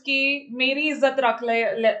this कि मेरी इज्जत रख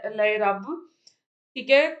ले रब. ठीक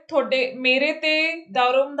है, थोड़े मेरे ते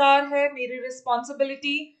दारोमदार है मेरी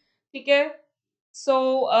रिस्पॉन्सिबिलिटी. ठीक है, सो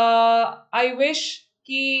आई विश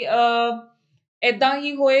कि ऐदा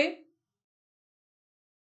ही होए.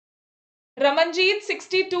 रमनजीत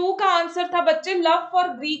 62 का आंसर था बच्चे लव फॉर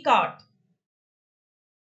ग्रीक आर्ट.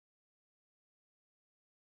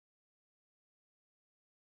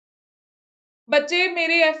 बच्चे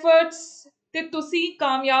मेरे एफर्ट्स ते तुसी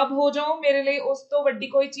कामयाब हो जाओ मेरे लिए उस तो वड्डी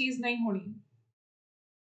कोई चीज नहीं होनी.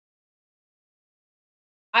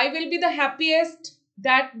 I will be the happiest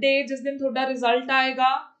that day जिस दिन थोड़ा रिजल्ट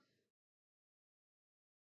आएगा.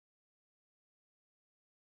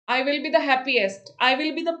 I will be the happiest. I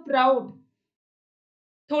will be the proud.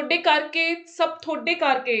 थोड़े करके सब थोड़े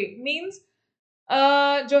करके means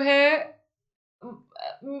जो है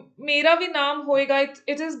मेरा भी नाम होएगा.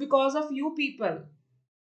 It is because of you people.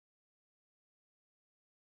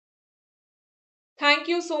 Thank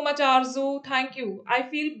you so much Arzu. Thank you. I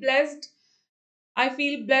feel blessed. I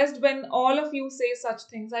feel blessed when all of you say such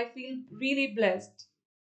things. I feel really blessed.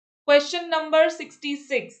 Question number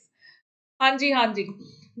 66. हाँ जी हाँ जी.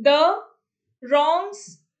 The wrongs.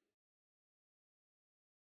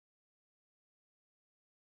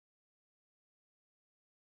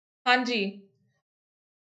 हाँ जी.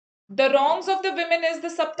 The Wrongs of the Women is the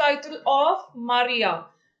subtitle of Maria.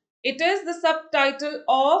 It is the subtitle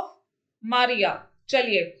of Maria.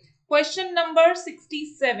 चलिए, question number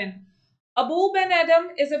 67. Abu Ben Adam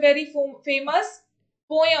is a very famous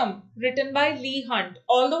poem written by Leigh Hunt.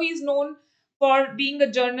 Although he is known for being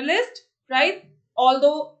a journalist, right?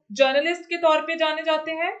 Although journalist के तौर पे जाने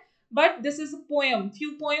जाते हैं, but this is a poem.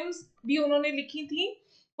 Few poems भी उन्होंने लिखी थी.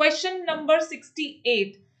 Question number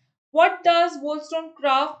 68. What does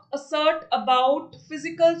Wollstonecraft assert about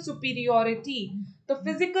physical superiority? तो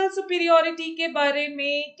फिजिकल सुपीरियोरिटी के बारे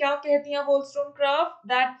में क्या कहती हैं वोल्स्टोनक्राफ्ट?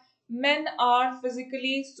 That men are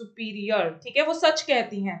physically superior. ठीक है, वो सच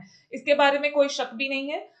कहती हैं, इसके बारे में कोई शक भी नहीं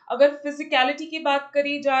है. अगर फिजिकलिटी की बात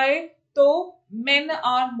करी जाए तो मेन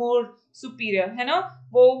आर मोर सुपीरियर, है ना.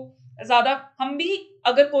 वो ज्यादा, हम भी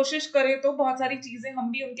अगर कोशिश करें तो बहुत सारी चीजें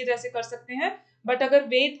हम भी उनके जैसे कर सकते हैं, बट अगर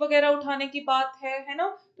वेट वगैरह उठाने की बात है ना,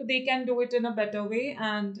 तो they can do it in a better way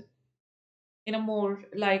and in a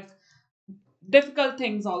more like difficult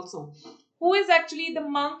things also. Who is actually the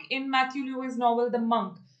monk in Matthew Lewis novel The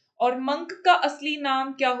Monk? और monk का असली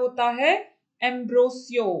नाम क्या होता है?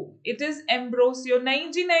 Ambrosio. It is Ambrosio.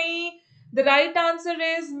 नहीं जी नहीं. The right answer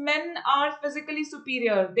is men are physically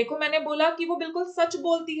superior. देखो मैंने बोला कि वो बिल्कुल सच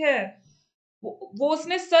बोलती है. वो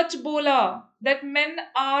उसने सच बोला that men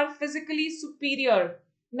are physically superior.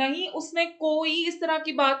 नहीं, उसने कोई इस तरह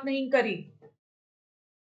की बात नहीं करी.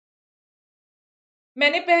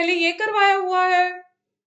 मैंने पहले ये करवाया हुआ है.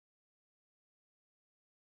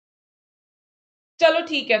 चलो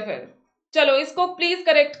ठीक है फिर, चलो इसको प्लीज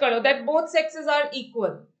करेक्ट करो that both sexes are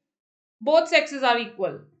equal. Both sexes are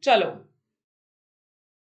equal. चलो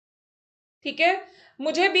ठीक है,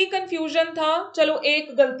 मुझे भी कंफ्यूजन था. चलो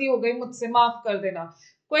एक गलती हो गई मुझसे, माफ कर देना.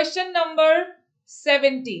 Question number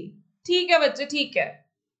 70. ठीक है बच्चे, ठीक है,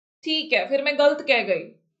 ठीक है, फिर मैं गलत कह गई.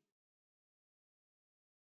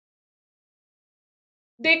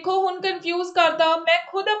 देखो हुन कंफ्यूज करता, मैं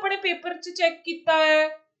खुद अपने पेपर च चेक किया है.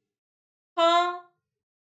 हाँ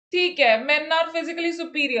ठीक है, मेन आर फिजिकली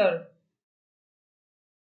सुपीरियर.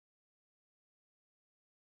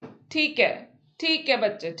 ठीक है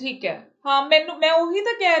बच्चे, ठीक है. हाँ मैं ਉਹੀ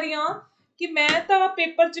ਤਾਂ ਕਹਿ ਰਹੀ ਹਾਂ ਕਿ ਮੈਂ ਤਾਂ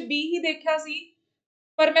ਪੇਪਰ 'ਚ B ਹੀ ਦੇਖਿਆ ਸੀ,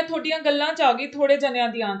 ਪਰ ਮੈਂ ਤੁਹਾਡੀਆਂ ਗੱਲਾਂ 'ਚ ਆ ਗਈ ਥੋੜੇ ਜਣਿਆਂ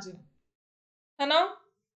ਦੀਆਂ 'ਚ, ਹਨਾ.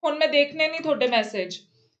 ਹੁਣ ਮੈਂ ਦੇਖਣੇ ਨਹੀਂ ਤੁਹਾਡੇ ਮੈਸੇਜ.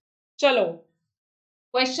 ਚਲੋ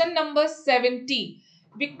question number 70.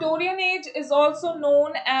 Victorian age is also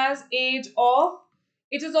known as age of,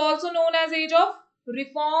 it is also known as age of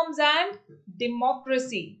reforms and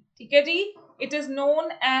democracy. ठीक है जी, it is known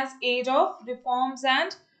as age of reforms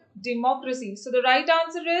and democracy. So the right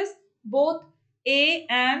answer is both A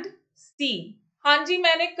and C. हाँ जी,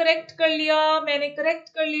 मैंने correct कर लिया, मैंने correct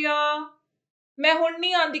कर लिया. मैं हुण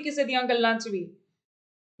नहीं आंदी किसी दियां गल्लां च भी,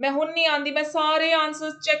 मैं हुण नहीं आंदी. मैं सारे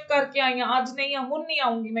आंसर्स चेक करके आई हां, अज नहीं, हुण नहीं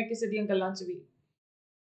आऊंगी मैं किसी दियां गल्लां च भी.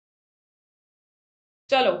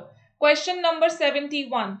 चलो question number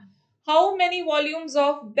 71. How many volumes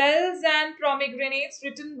of Bells and Pomegranates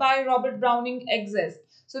written by Robert Browning exist?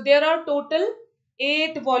 So there are total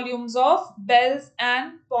 8 volumes of Bells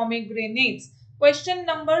and Pomegranates. Question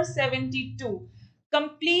number 72.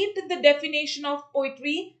 Complete the definition of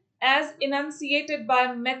poetry as enunciated by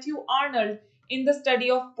Matthew Arnold in the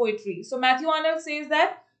study of poetry. So Matthew Arnold says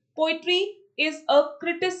that poetry is a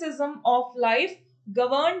criticism of life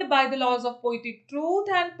governed by the laws of poetic truth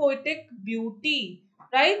and poetic beauty.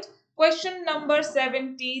 Right? Question number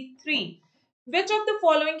 73. Which of the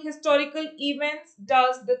following historical events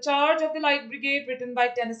does the Charge of the Light Brigade written by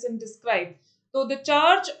Tennyson describe? तो the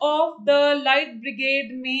Charge of the Light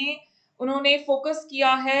Brigade में उन्होंने focus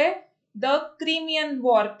किया है the Crimean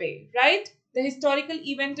War पे, right? The historical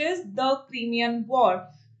event is the Crimean War.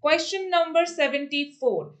 Question number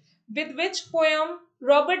 74. With which poem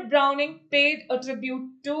Robert Browning paid a tribute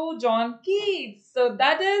to John Keats? So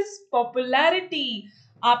that is Popularity.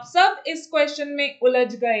 आप सब इस question में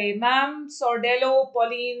उलझ गए. मैम सॉर्डेलो,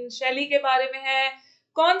 पॉलिन, शेली के बारे में है.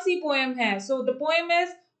 कौन सी पोएम है? So the poem is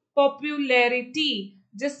popularity,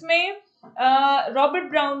 जिसमें रॉबर्ट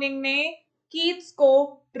ब्राउनिंग ने कीट्स को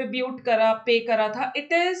ट्रिब्यूट करा, पे करा था.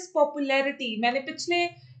 It is popularity. मैंने पिछले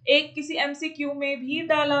एक किसी एमसीक्यू में भी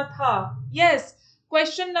डाला था. Yes,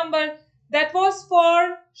 question number, that was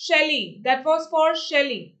for Shelley, that was for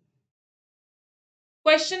Shelley.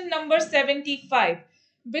 Question number 75.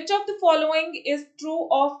 Which of the following is true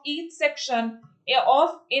of each section of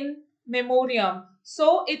In Memoriam? So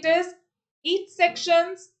it is each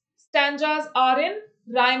section's stanzas are in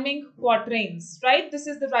rhyming quatrains, right? This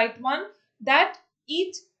is the right one, that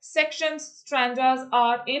each section's stanzas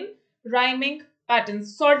are in rhyming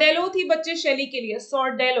patterns. Sordello थी बच्चे शेली के लिए,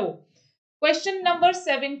 Sordello. Question number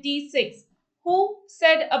 76. Who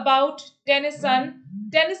said about Tennyson?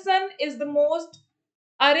 Tennyson is the most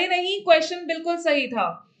अरे नहीं, question बिल्कुल सही था।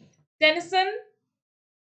 Tennyson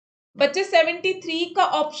बच्चे 73 का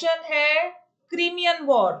ऑप्शन है Crimean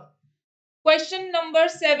war. Question number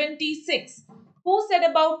 76. Who said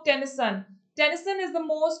about Tennyson? Tennyson is the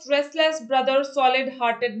most restless brother,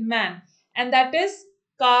 solid-hearted man, and that is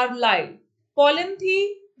Carlyle. Pollen thi,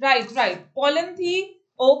 right. Pollen thi,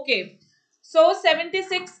 okay. So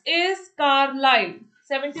 76 is Carlyle.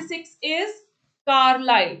 76 is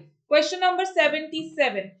Carlyle. Question number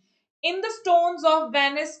 77. In the Stones of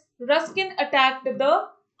Venice, Ruskin attacked the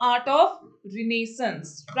art of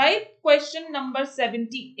Renaissance. Right? Question number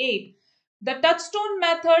 78. The touchstone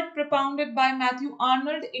method propounded by Matthew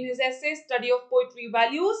Arnold in his essay Study of Poetry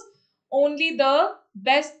values only the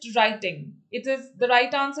best writing. It is the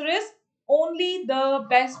right answer is only the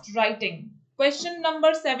best writing. Question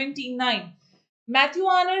number 79. Matthew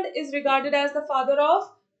Arnold is regarded as the father of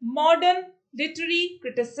modern literary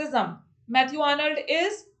criticism. Matthew Arnold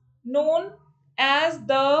is known as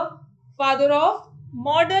the father of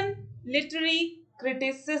modern literary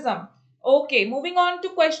criticism. Okay, moving on to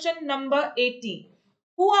question number 80.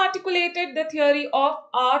 Who articulated the theory of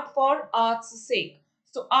art for art's sake?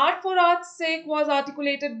 So, art for art's sake was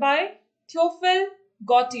articulated by Théophile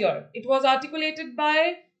Gautier. It was articulated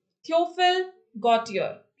by Théophile Gautier.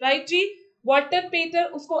 Right ji? Walter पेटर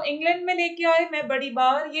उसको England में लेके आए। मैं बड़ी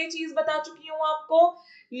बार ये चीज बता चुकी हूँ आपको,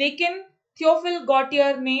 लेकिन थियोफिल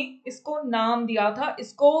गॉटियर ने इसको नाम दिया था,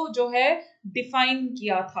 इसको जो है डिफाइन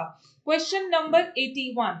किया था। Question number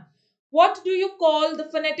 81. What do you call the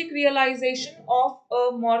phonetic realization of a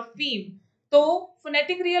morpheme? तो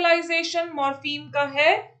phonetic realization morpheme का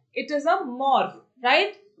है, it is a morph,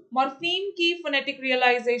 right? morpheme की phonetic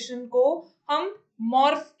realization को हम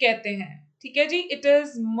morph कहते हैं, ठीक है जी, it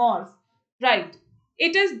is morph, right?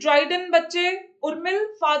 It is Dryden बच्चे, Urmil,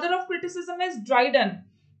 father of criticism is Dryden.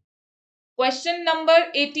 Question number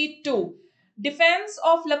 82. Defense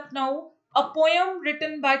of Lucknow, a poem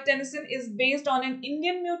written by Tennyson, is based on an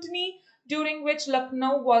Indian mutiny during which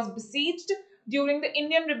Lucknow was besieged during the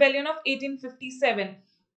Indian Rebellion of 1857.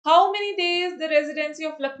 How many days the residency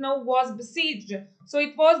of Lucknow was besieged? So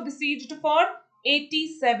it was besieged for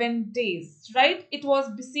 87 days, right? It was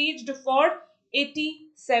besieged for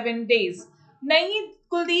 87 days. Nahi,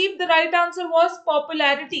 Kuldeep, the right answer was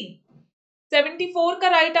popularity. 74 का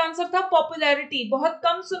right answer था popularity. बहुत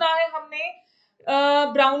कम सुना है हमने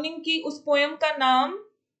browning की उस poem का नाम।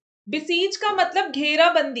 बिसीज का मतलब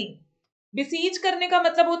घेराबंदी, बिसीज करने का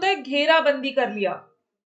मतलब होता है घेराबंदी कर लिया।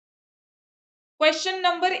 Question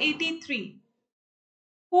number 83.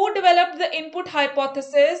 Who developed the input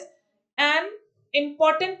hypothesis, an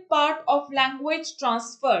important part of language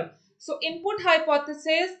transfer? So input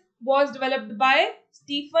hypothesis was developed by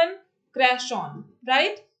Stephen Krashen,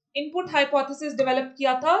 right? Input hypothesis develop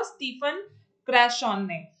किया था स्टीफन क्रैशॉन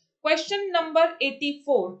ने। Question number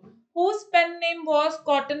 84. Whose pen name was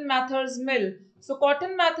Cotton Mather's Mill? So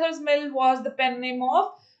Cotton Mather's Mill was the pen name of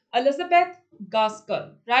Elizabeth Gaskell,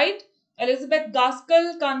 right? Elizabeth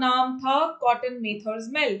Gaskell का नाम था Cotton Mather's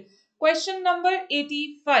Mill. Question number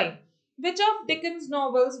 85. Which of Dickens'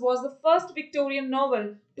 novels was the first Victorian novel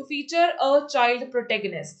to feature a child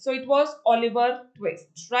protagonist? So it was Oliver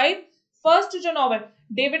Twist, right? First जो novel,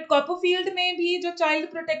 David Copperfield में भी जो child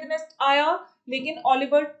protagonist आया, लेकिन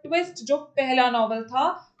Oliver twist जो पहला novel था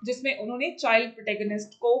जिसमें उन्होंने चाइल्ड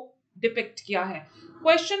प्रोटेगनिस्ट को डिपिक्ट किया है।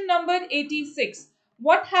 Question number 86.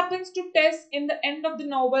 What happens to taste in the end of the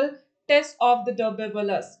novel taste of the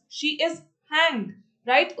डर्बेवलस? She is hanged,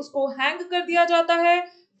 right? उसको हैंग कर दिया जाता है,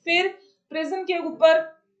 फिर प्रिजन के ऊपर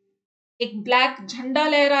एक ब्लैक झंडा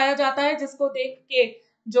लहराया जाता है जिसको देख के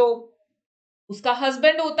जो उसका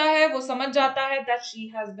हस्बैंड होता है वो समझ जाता है that she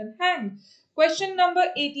has been hanged. Question number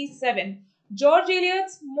 87. George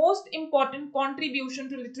Eliot's most important contribution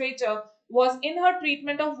to literature was in her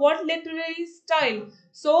treatment of what literary style?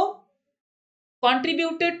 So,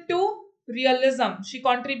 contributed to realism. She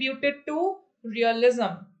contributed to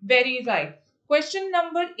realism. Very right. Question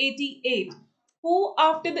number 88. Who,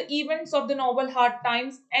 after the events of the novel Hard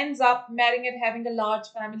Times, ends up marrying and having a large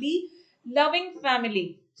family? Loving family.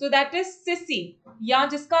 So that is cc, या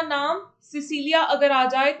जिसका नाम Sicilia अगर आ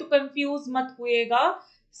जाए तो confuse मत हुएगा,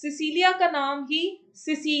 Sicilia का नाम ही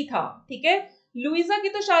cc था, ठीक है। लुइजा की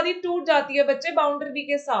तो शादी टूट जाती है बच्चे बाउंडरबी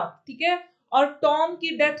के साथ, ठीक है, और टॉम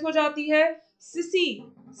की डेथ हो जाती है। सिसी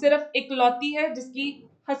सिर्फ इकलौती है जिसकी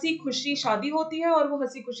हंसी खुशी शादी होती है और वो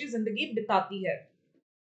हंसी खुशी जिंदगी बिताती है।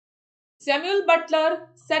 Samuel Butler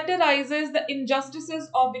satirizes the injustices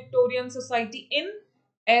of Victorian society in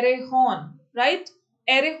Erehon, right?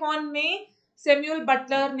 एरेहॉन में सैमुअल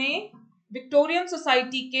बटलर ने विक्टोरियन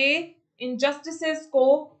सोसाइटी के इनजस्टिसेस को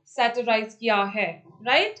सैटराइज किया है,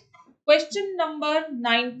 राइट। क्वेश्चन नंबर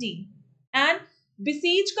 90, एंड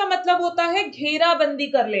बिसीज का मतलब होता है घेराबंदी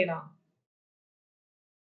कर लेना,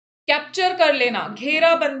 कैप्चर कर लेना,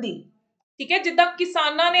 घेराबंदी, ठीक है। जिद्दां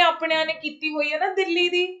किसानां ने अपने ने कीती हुई है ना दिल्ली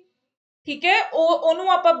दी, ठीक है, ਉਹਨੂੰ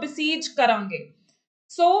ਆਪਾਂ besiege ਕਰਾਂਗੇ।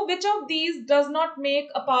 So which of these does not make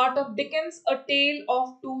a part of Dickens' A Tale of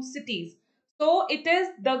Two Cities? So it is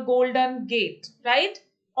the Golden Gate, right?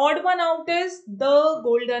 Odd one out is the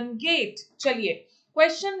Golden Gate. चलिए,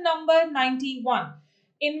 question number 91.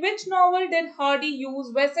 In which novel did Hardy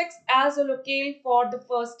use Wessex as a locale for the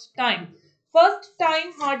first time? First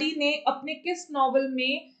time Hardy ने अपने किस novel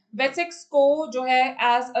में Wessex को जो है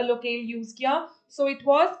as a locale use किया? So it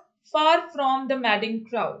was Far from the Madding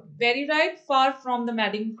Crowd. Very right, Far from the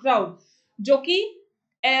Madding Crowd, जो कि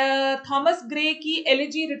थॉमस ग्रे की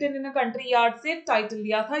elegy written in a country yard से टाइटल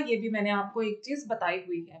लिया था। ये भी मैंने आपको एक चीज बताई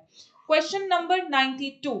हुई है। Question number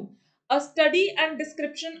 92. A study and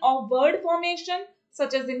description of word formation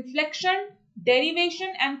such as inflection,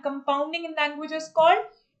 derivation and compounding in language is called,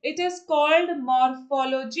 it is called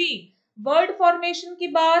morphology. Word formation की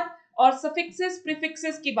बात और सफिक्सेस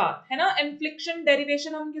प्रीफिक्सेस की बात है ना, इन्फ्लेक्शन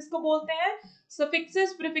डेरिवेशन हम किसको बोलते हैं,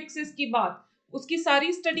 सफिक्सेस प्रीफिक्सेस की बात, उसकी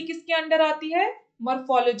सारी स्टडी किसके अंडर आती है,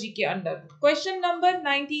 मॉर्फोलॉजी के under. Question number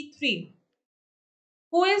 93.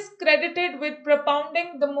 Who is credited with propounding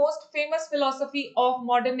the most famous philosophy of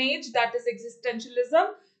modern age, that is existentialism?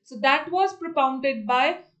 So that was propounded by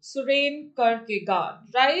Søren Kierkegaard,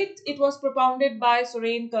 right? It was propounded by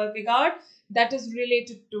Søren Kierkegaard, that is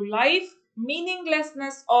related to life,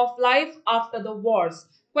 meaninglessness of life after the wars.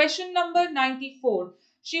 Question number 94.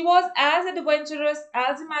 She was as adventurous,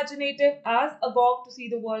 as imaginative, as agog to see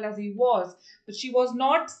the world as he was, but she was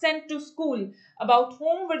not sent to school. About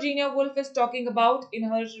whom Virginia Woolf is talking about in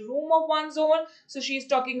her Room of One's Own? So she is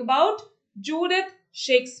talking about Judith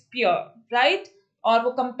Shakespeare, right? और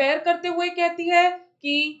वो compare करते हुए कहती है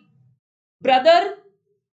कि brother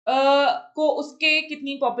को उसके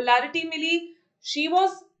कितनी popularity milli, she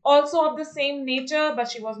was also of the same nature but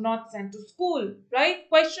she was not sent to school, right?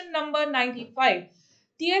 Question number 95.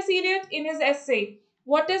 T.S. Eliot in his essay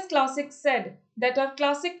What is Classic said that our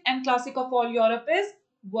classic and classic of all Europe is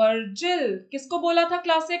Virgil. किसको बोला था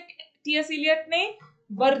classic T.S. Eliot ने?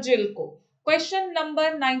 Virgil को। Question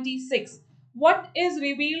number 96. What is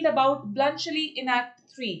revealed about Bluntschli in Act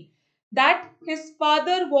 3? That his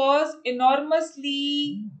father was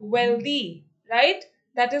enormously wealthy, right?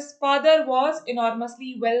 That his father was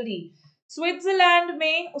enormously wealthy. Switzerland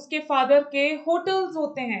में उसके father के hotels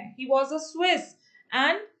होते हैं। He was a Swiss.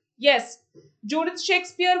 And yes, Judith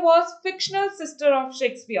Shakespeare was fictional sister of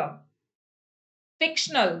Shakespeare.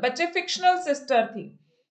 Fictional, बच्चे fictional sister थी,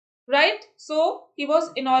 right? So he was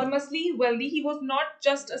enormously wealthy. He was not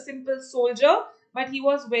just a simple soldier, but he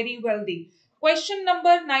was very wealthy. Question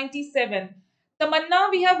number 97. Tamanna,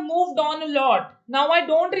 we have moved on a lot. Now I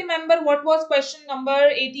don't remember what was question number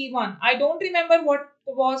 81. I don't remember what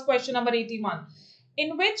was question number 81.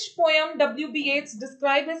 In which poem W.B. Yeats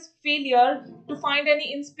described his failure to find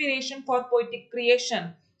any inspiration for poetic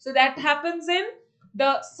creation? So that happens in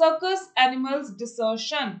The Circus Animal's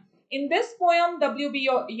Desertion. In this poem, W.B.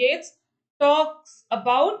 Yeats talks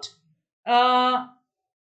about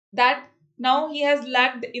that now he has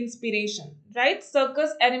lacked inspiration, right?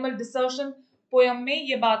 Circus Animal Desertion poem में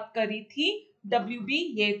ये बात करी थी W.B.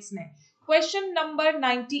 Yeats ने। Question number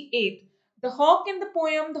 98. The hawk in the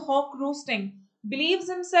poem The Hawk Roosting believes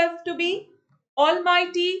himself to be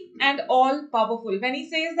almighty and all powerful when he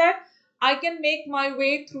says that I can make my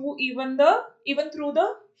way through even through the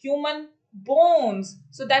human bones.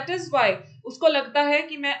 So that is why उसको लगता है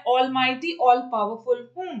कि मैं almighty, all powerful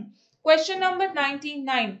हूँ। Question number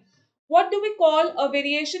 99. What do we call a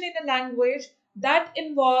variation in a language that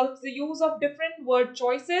involves the use of different word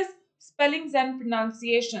choices, spellings and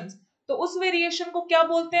pronunciations? तो उस variation को क्या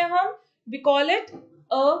बोलते हैं हम? We call it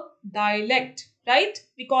a dialect, right?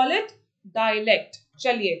 We call it dialect.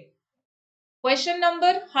 चलिए, question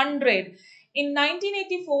number 100. In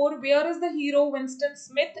 1984, where is the hero Winston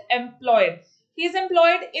Smith employed? He is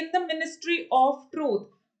employed in the Ministry of Truth,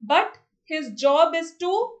 but his job is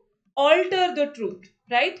to alter the truth,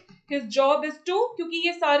 right? His job is to, क्योंकि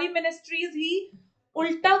ये सारी ministries ही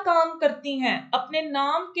उल्टा काम करती हैं, अपने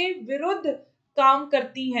नाम के विरुद्ध काम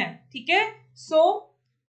करती हैं, ठीक है? So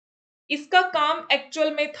इसका काम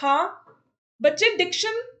एक्चुअल में था, बच्चे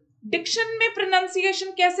डिक्शन में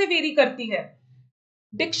प्रोनाउंसिएशन कैसे वेरी करती है?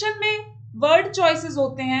 डिक्शन में वर्ड चॉइसेस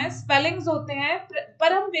होते हैं, स्पेलिंग्स होते हैं,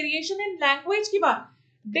 पर हम वेरिएशन इन लैंग्वेज की बात,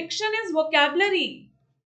 Dickson is vocabulary,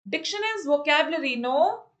 Dickson is vocabulary, no,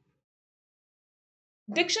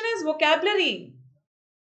 Dickson is vocabulary,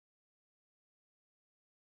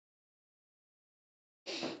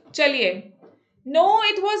 चलिए, no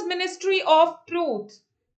it was ministry of truth.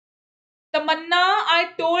 Tamannaah, I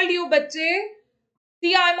told you बच्चे,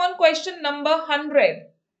 सी I am on question number 100।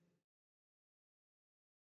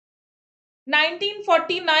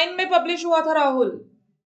 1949 में पब्लिश हुआ था राहुल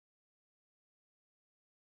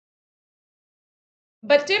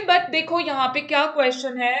बच्चे। बट देखो यहाँ पे क्या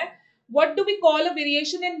क्वेश्चन है, what do we call a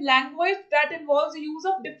variation in language that involves use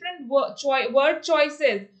of different word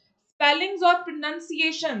choices, spellings और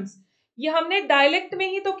प्रोनाउंसिएशंस। ये हमने डायलेक्ट में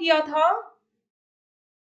ही तो किया था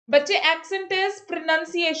बच्चे। Accent is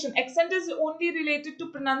pronunciation, accent is only related to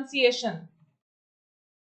pronunciation.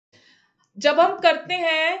 जब हम करते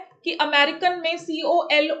हैं कि अमेरिकन में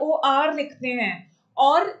COLOR लिखते हैं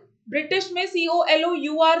और ब्रिटिश में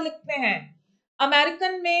COLOUR लिखते हैं,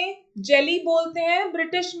 अमेरिकन में जेली बोलते हैं,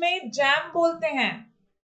 ब्रिटिश में जैम बोलते हैं,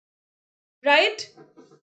 राइट?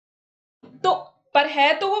 तो पर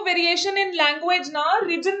है तो वो वेरिएशन इन लैंग्वेज ना,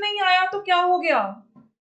 रीजन नहीं आया तो क्या हो गया?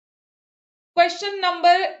 Question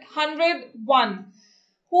number 101,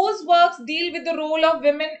 whose works deal with the role of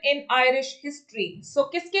women in Irish history? So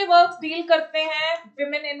किसके works deal करते हैं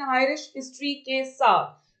women in Irish history के साथ?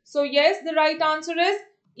 So yes, the right answer is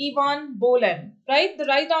Evan Boland, right? The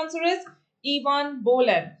right answer is Evan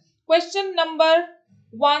Boland. Question number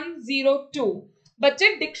 102,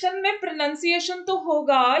 बच्चे Dickson में pronunciation तो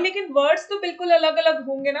होगा लेकिन वर्ड्स तो बिल्कुल अलग अलग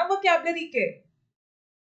होंगे ना वोकैबुलरी के।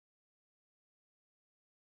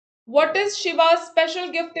 What is Shiva's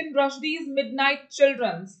special gift in Rushdie's Midnight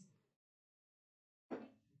Children's?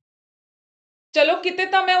 चलो किते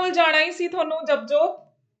तो मैं उलझाना ही सी थोनू जब जो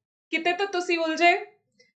किते तो तुसी उलझे।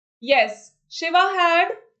 Yes, Shiva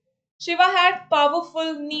had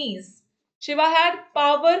powerful knees. Shiva had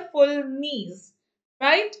powerful knees,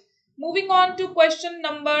 right? Moving on to question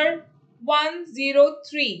number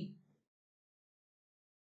 103.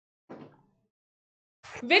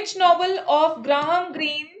 Which novel of Graham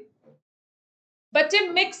Greene? बच्चे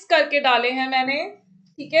मिक्स करके डाले हैं मैंने,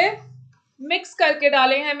 ठीक है, मिक्स करके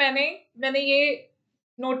डाले हैं मैंने ये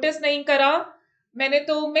नोटिस नहीं करा, मैंने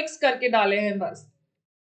तो मिक्स करके डाले हैं बस।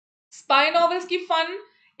 स्पाई नॉवेल्स की fun,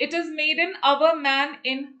 it is made in our man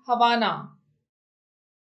in हवाना।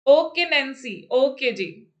 Okay Nancy, okay ji.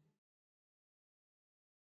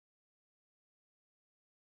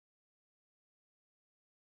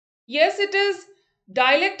 Yes it is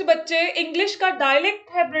dialect बच्चे, इंग्लिश का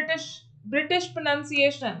डायलेक्ट है British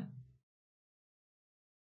pronunciation.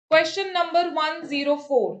 Question number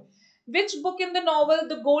 104. Which book in the novel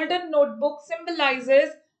The Golden Notebook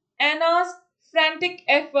symbolizes Anna's frantic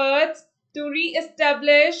efforts to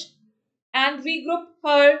re-establish and regroup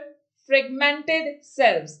her fragmented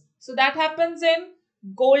selves? So that happens in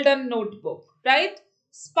Golden Notebook, right?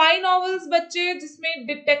 Spy novels बच्चे जिसमें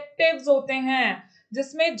detectives होते हैं,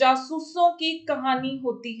 जिसमें जासूसों की कहानी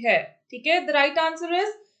होती है, ठीक है। The right answer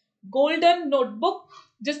is Golden Notebook,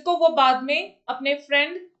 जिसको वो बाद में अपने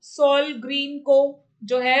फ्रेंड सॉल ग्रीन को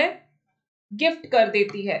जो है गिफ्ट कर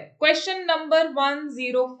देती है। Question number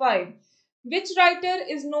 105. Which writer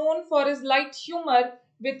is known for his light humor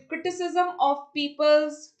with criticism of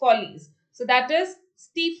people's follies? So that is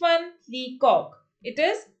Stephen Leacock. It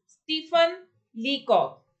is Stephen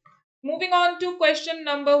Leacock. Moving on to question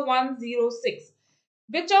number 106.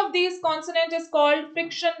 Which of these consonant is called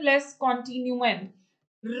frictionless continuant?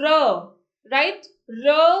 R, right?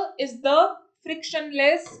 R is the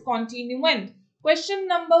frictionless continuant. Question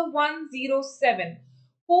number 107.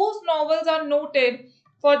 Whose novels are noted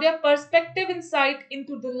for their perspective insight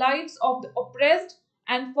into the lives of the oppressed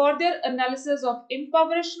and for their analysis of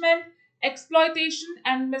impoverishment, exploitation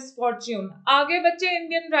and misfortune? आगे बच्चे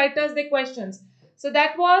Indian writers they questions. So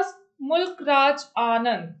that was मुल्क राज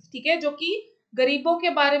आनंद, ठीक है, जो कि गरीबों के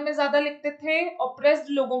बारे में ज्यादा लिखते थे, ऑप्रेस्ड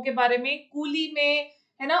लोगों के बारे में, कूली में,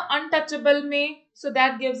 है ना, अनटचेबल में। So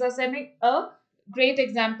that gives us N a great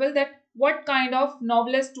example that what kind of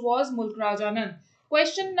novelist was मुल्क Raj Anand.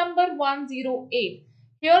 Question number 108.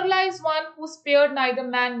 Here lies one who spared neither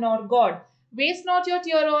man nor God. Waste not your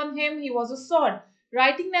tear on him, he was a sword.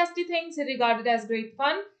 Writing nasty things he regarded as great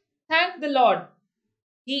fun. Thank the Lord,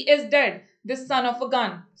 he is dead, this son of a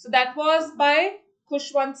gun. So that was by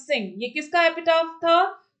Khushwant Singh. ये किसका epitaph था?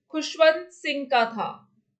 खुशवंत सिंह का था,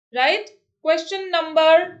 right? Question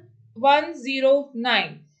number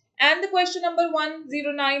 109. And the question number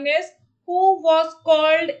 109 is, who was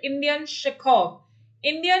called Indian Chekhov?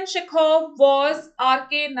 Indian Chekhov was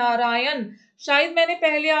R.K. Narayan. शायद मैंने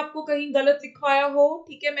पहले आपको कहीं गलत लिखवाया हो,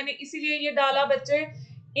 ठीक है, मैंने इसीलिए ये डाला बच्चे।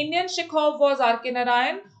 Indian शेखोव was R.K.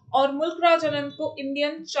 नारायण और मुल्क राज आनंद को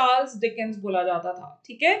इंडियन चार्ल्स डिकेंस बोला जाता था,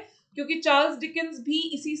 ठीक है, क्योंकि चार्ल्स डिकेंस भी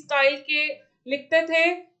इसी स्टाइल के लिखते थे।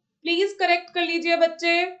 प्लीज करेक्ट कर लीजिए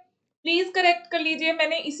बच्चे। प्लीज करेक्ट कर लीजिए,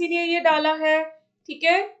 मैंने इसीलिए ये डाला है, ठीक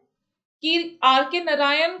है, कि आर के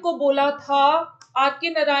नारायण को बोला था, आर के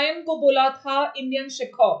नारायण को बोला था इंडियन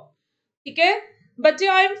शिखर, ठीक है बच्चे।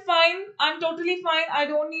 I am fine, I am totally fine, I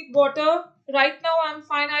don't need water right now, I am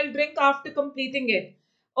fine, I will drink after completing it.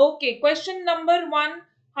 Okay, question number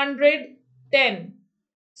 110।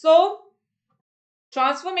 So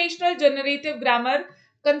transformational generative grammar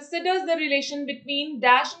considers the relation between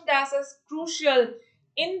dash and dash as crucial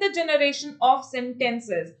in the generation of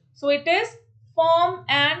sentences. So it is form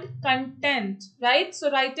and content, right?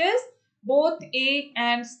 So right is both A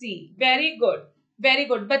and C. Very good, very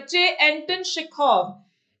good. बच्चे एंटन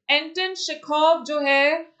शिखोव जो है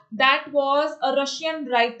that was a Russian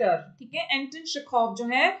writer, ठीक है, एंटन शिखोव जो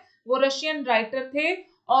है वो Russian writer थे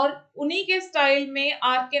और उन्हीं के स्टाइल में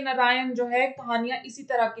आर के नारायण जो है कहानियां इसी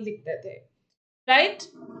तरह की लिखते थे, right.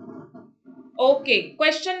 Okay,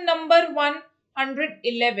 question number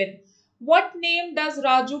 111। What name does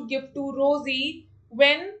Raju give to रोजी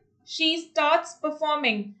when she starts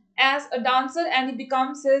performing as a dancer and he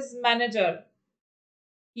becomes his manager?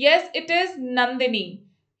 Yes, it is Nandini.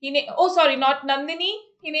 Oh, sorry, not Nandini.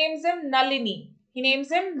 He names him Nalini. He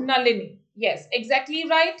names him Nalini. Yes, exactly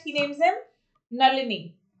right. He names him Nalini.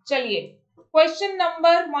 Chaliye. Question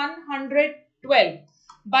number 112.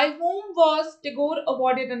 By whom was Tagore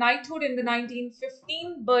awarded a knighthood in the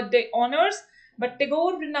 1915 birthday honors, but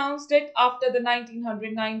Tagore renounced it after the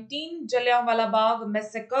 1919 Jallianwala Bagh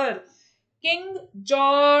massacre? King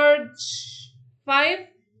George V,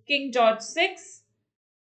 King George VI,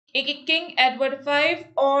 King Edward V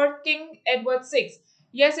और King Edward VI?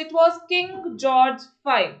 Yes, it was King George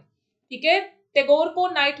V. ठीक है, टैगोर को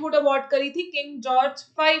knighthood award करी थी king George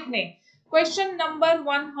V ने। Question number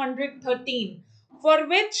 113। For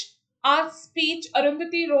which art speech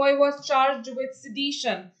Arundhati Roy was charged with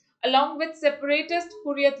sedition along with separatist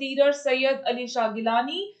Hurriyat leader Sayyid Ali Shah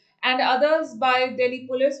Gilani and others by Delhi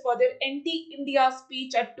police for their anti-India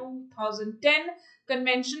speech at 2010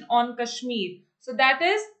 Convention on Kashmir. So that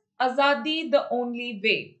is आजादी the only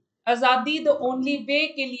way. आजादी the only way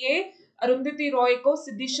के लिए अरुंधति रॉय को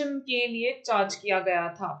sedition के लिए charge किया गया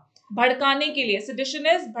था, भड़काने के लिए। सेडिशन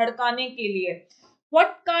इज भड़काने के लिए।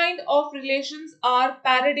 What kind of relations are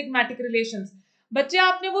पैराडिग्मेटिक relations? बच्चे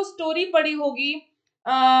आपने वो स्टोरी पढ़ी होगी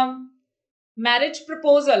मैरिज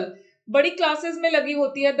प्रपोजल, बड़ी क्लासेस में लगी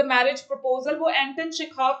होती है द मैरिज प्रपोजल, वो एंटन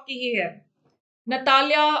शिखाव की ही है,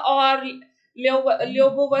 नतालिया और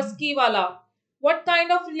ल्योबोवस्की वाला। What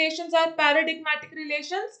kind of relations are paradigmatic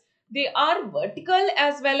relations? They are vertical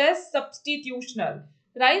as well as substitutional,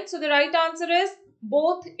 right? So the right answer is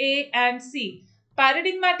both A and C.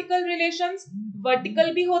 Paradigmatical relations vertical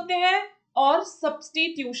भी होते हैं और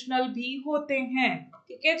substitutional भी होते हैं,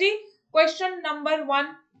 ठीक है जी। Question number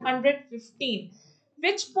 115.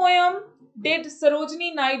 Which poem did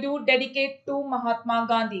Sarojini Naidu dedicate to Mahatma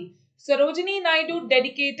Gandhi? Sarojini Naidu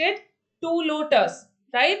dedicated Two Lotus,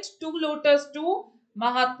 right? Two Lotus to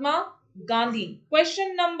Mahatma Gandhi.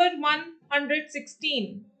 Question number 116.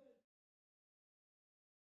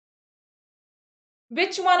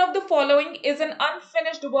 Which one of the following is an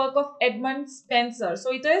unfinished work of Edmund Spenser?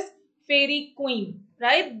 So it is Fairy Queen,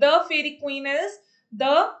 right? The Fairy Queen is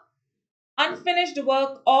the unfinished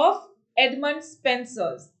work of Edmund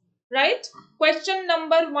Spenser's, right? Question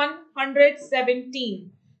number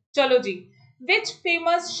 117. Chalo ji. Which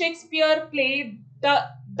famous Shakespeare play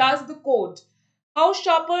does the quote, how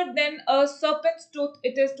sharper than a serpent's tooth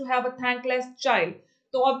it is to have a thankless child?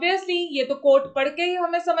 तो obviously ये तो coat पढ़ के ही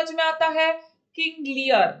हमें समझ में आता है, किंग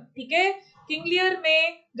लियर, ठीक है। किंग लियर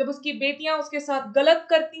में जब उसकी बेटियां उसके साथ गलत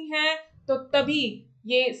करती हैं तो तभी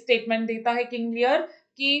ये स्टेटमेंट देता है किंग लियर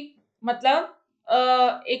कि मतलब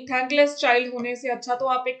एक थैंकलेस चाइल्ड होने से अच्छा तो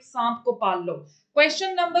आप एक सांप को पाल लो।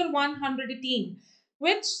 Question number 118.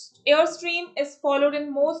 Which airstream is followed in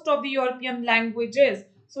most of the European languages?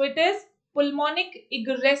 So it is pulmonic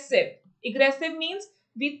egressive. Egressive means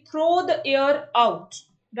we throw the air out,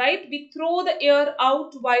 right? We throw the air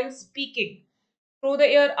out while speaking. Throw the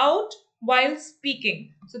air out while speaking.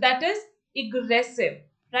 So that is egressive,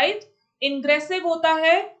 right? Ingressive होता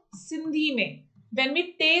है सिंधी में. When we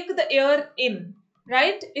take the air in,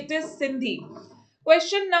 right? It is Sindhi.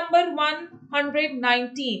 Question number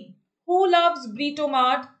 119. Who loves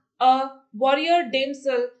Britomart, a warrior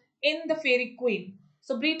damsel in the Fairy Queen?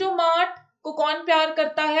 So Britomart को कौन प्यार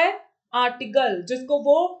करता है? आर्टिगल, जिसको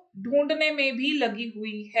वो ढूंढने में भी लगी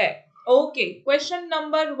हुई है। Okay, question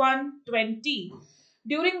number 120.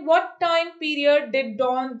 During what time period did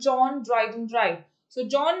John Dryden write? So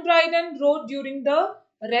John Dryden wrote during the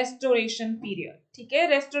Restoration period, ठीक है,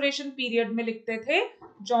 Restoration period में लिखते थे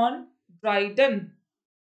जॉन ड्राइडन।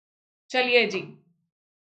 चलिए जी,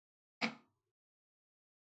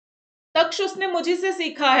 तक्ष उसने मुझे से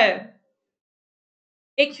सीखा है।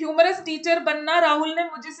 एक ह्यूमरस टीचर बनना राहुल ने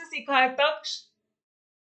मुझे से सीखा है। तक्ष,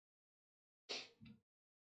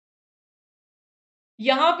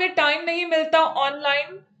 यहां पे टाइम नहीं मिलता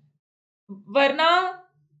ऑनलाइन, वरना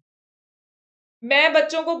मैं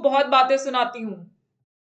बच्चों को बहुत बातें सुनाती हूं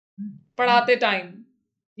पढ़ाते टाइम।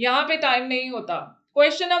 यहां पे टाइम नहीं होता।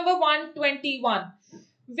 Question number 121,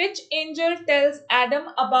 which angel tales Adam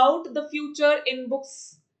about the future in books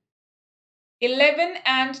 11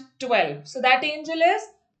 and 12? So that angel is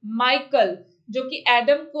Michael, जो कि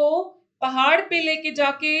एडम को पहाड़ पे लेके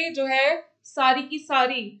जाके जो है सारी की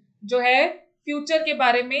सारी जो है फ्यूचर के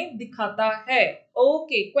बारे में दिखाता है।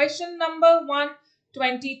 Okay, question number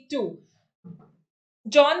 122,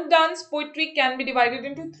 John Donne's poetry can be divided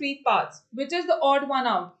into three parts. Which is the odd one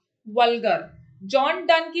out? Vulgar. John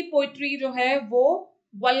Donne की poetry जो है वो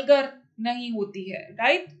vulgar नहीं होती है,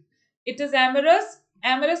 right? It is amorous.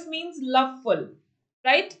 Amorous means loveful,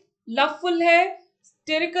 right? Loveful है,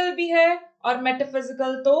 satirical भी है और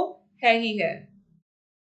metaphysical तो है ही है।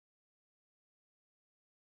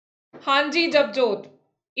 हाँ जी जबजोत,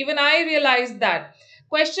 even I realized that.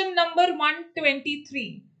 Question number 123.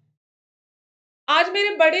 आज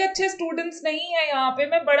मेरे बड़े अच्छे स्टूडेंट्स नहीं है यहाँ पे,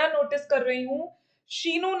 मैं बड़ा नोटिस कर रही हूँ।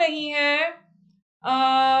 शीनू नहीं है,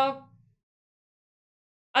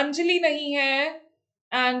 अंजलि नहीं है,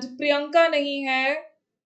 एंड प्रियंका नहीं है,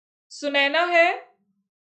 सुनैना है।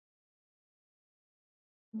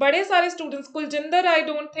 बड़े सारे students, Kuljinder, I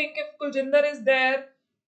don't think if Kuljinder is there.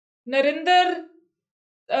 Narinder,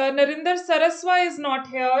 Narinder सरस्वा is not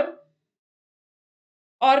here,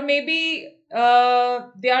 और may be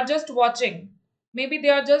they are just watching, may be they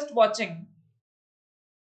are just watching.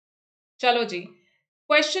 चलो जी,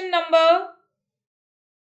 question number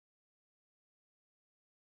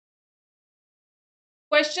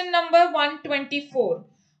 124.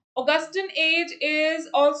 Augustan age is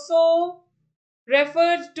also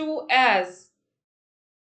referred to as,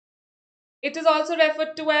 it is also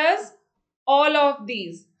referred to as all of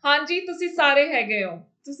these. हाँ जी, तुसी सारे हैगे हो,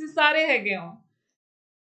 तुसी सारे हैगे हो।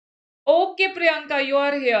 Okay Priyanka, you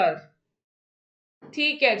are here.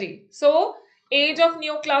 ठीक है जी। So as of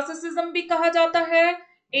new classicism भी कहा जाता है,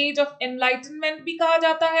 एज ऑफ एनलाइटनमेंट भी कहा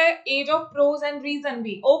जाता है, as of pros and reason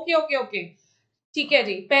भी। ओके ओके ओके, ठीक है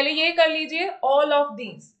जी। पहले ये कर लीजिए, ऑल ऑफ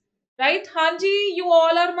दीज, राइट? हाँ जी, you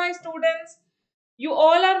all are my students, you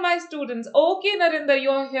all are my students. Okay Narendra,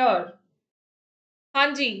 you are here. हाँ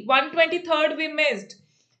जी, 123rd we missed.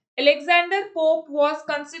 Alexander Pope was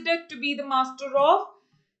considered to be the master of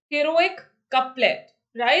heroic couplet,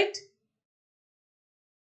 right?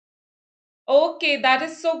 Okay, that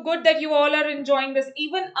is so good that you all are enjoying this.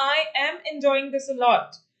 Even I am enjoying this a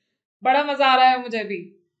lot. बड़ा मजा आ रहा है मुझे भी।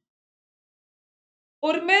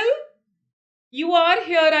 Urmil, you are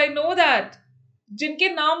here, I know that. जिनके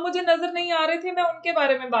नाम मुझे नजर नहीं आ रहे थे, मैं उनके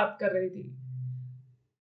बारे में बात कर रही थी।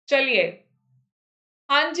 चलिए,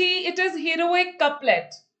 हाँ जी, it is heroic couplet,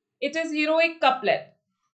 it is heroic couplet.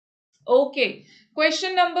 Okay,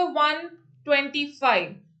 question number 125.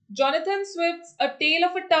 Jonathan Swift's A Tale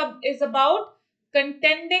of a Tub is about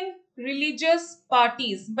contending religious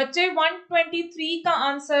parties. बच्चे 123 का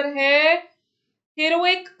आंसर है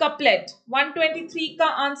हीरोइक कपलेट। 123 का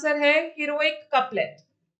आंसर है हीरोइक कपलेट।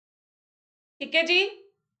 ठीक है जी,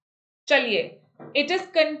 चलिए। It is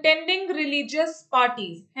contending religious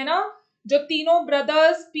parties, है ना? जो तीनों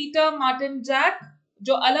ब्रदर्स पीटर, मार्टिन, जैक,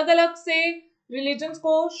 जो अलग अलग से रिलीजन्स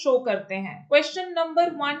को शो करते हैं। Question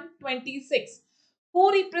number 126. Who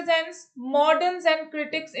represents moderns and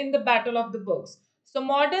critics in the Battle of the Books? So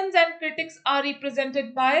moderns and critics are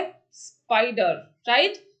represented by Spider,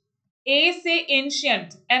 right? A से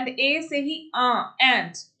ancient and A से ही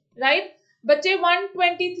ant, right? बच्चे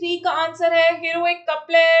 123 का आंसर है heroic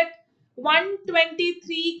couplet।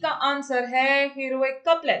 123 का answer है heroic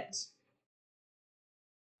couplet।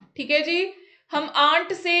 ठीक है जी, हम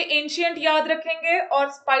आंट से एंशियंट याद रखेंगे और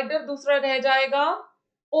स्पाइडर दूसरा रह जाएगा।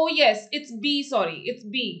 ओ yes, it's B, sorry, it's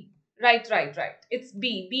B, right right right, it's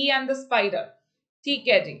B, B and the spider. ठीक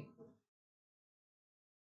है जी,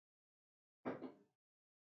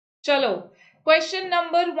 चलो। Question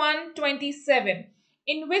number 127.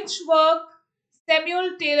 In which work Samuel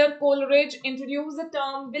Taylor Coleridge introduced the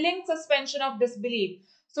term willing suspension of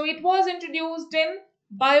disbelief? So it was introduced in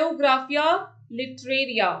Biographia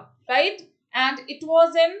Literaria, right? And it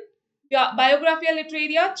was in Biographia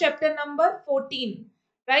Literaria chapter number 14,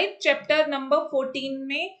 right? Chapter number 14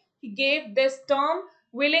 में he gave this term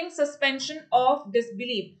willing suspension of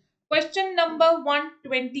disbelief. Question number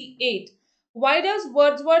 128. Why does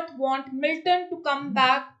Wordsworth want Milton to come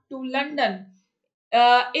back to London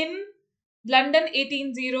in London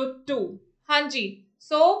 1802. हाँ जी.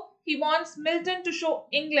 So he wants Milton to show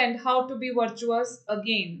England how to be virtuous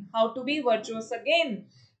again. How to be virtuous again.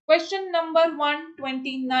 Question number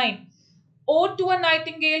 129. Ode to a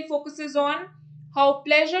Nightingale focuses on how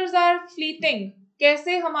pleasures are fleeting.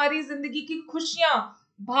 कैसे हमारी जिंदगी की खुशियां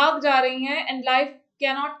भाग जा रही हैं and life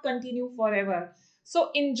cannot continue forever. So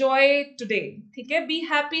enjoy today. ठीक है? Be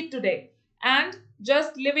happy today and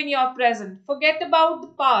just live in your present. Forget about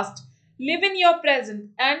the past. Live in your present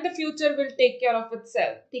and the future will take care of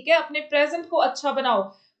itself. ठीक है? अपने present को अच्छा बनाओ.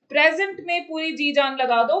 Present में पूरी जी जान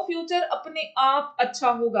लगा दो, फ्यूचर अपने आप अच्छा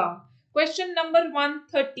होगा. Question number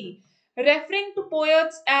 130. Referring to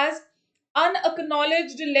poets as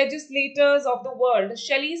unacknowledged legislators of the world,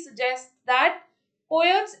 Shelley suggests that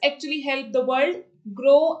poets actually help the world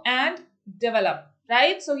grow and develop.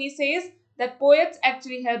 Right? So he says that poets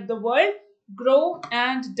actually help the world grow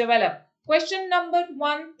and develop. Question number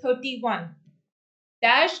 131.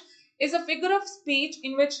 Dash is a figure of speech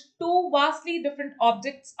in which two vastly different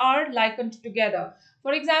objects are likened together.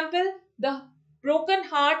 For example, the broken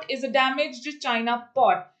heart is a damaged china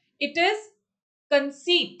pot. It is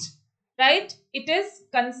conceit, right? It is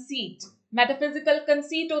conceit. Metaphysical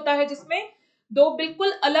conceit होता है जिसमें दो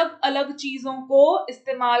बिल्कुल अलग अलग चीजों को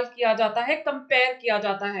इस्तेमाल किया जाता है, कंपेयर किया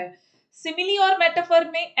जाता है. सिमिली और मेटाफर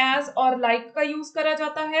में एज और लाइक का यूज करा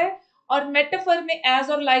जाता है, और मेटाफर में एज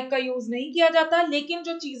और लाइक का यूज नहीं किया जाता. लेकिन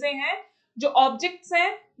जो चीजें हैं, जो ऑब्जेक्ट्स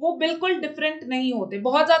हैं, वो बिल्कुल डिफरेंट नहीं होते,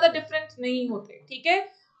 बहुत ज्यादा डिफरेंट नहीं होते. ठीक है?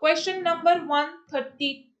 Question number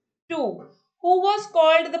 132. Who was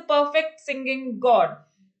called the perfect singing god?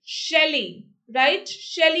 Shelley, right?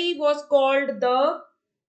 Shelley was called the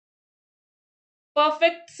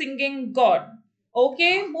perfect singing god.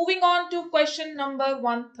 Okay, moving on to question number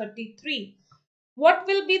 133. What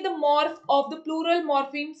will be the morph of the plural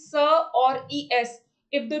morpheme sir or es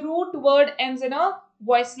if the root word ends in a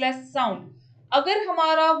voiceless sound? अगर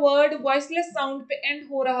हमारा word voiceless sound पे end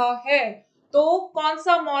हो रहा है तो कौन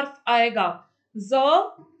सा morph आएगा? z,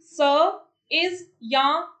 sir, is या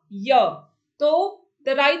य? तो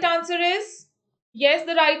the right answer is yes,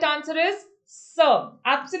 the right answer is sir.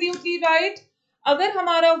 Absolutely right. अगर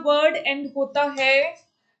हमारा word end होता है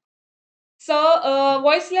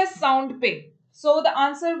voiceless sound पे, so the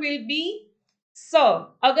answer will be sir.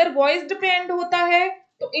 अगर voiced पे end होता है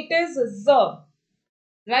तो it is z,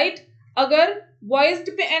 right? अगर voiced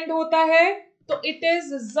पे end होता है तो it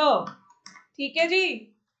is z. ठीक है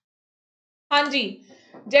जी? हाँ जी.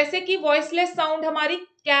 जैसे कि voiceless sound हमारी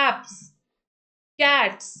caps,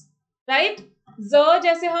 cats, right? z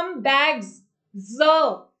जैसे हम bags, z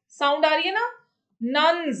sound आ रही है ना?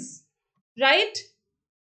 nuns, right?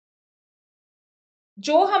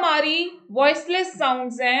 जो हमारी वॉइसलेस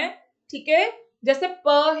साउंड्स हैं, ठीक है, जैसे प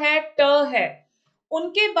है, ट है,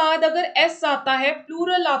 उनके बाद अगर एस आता है,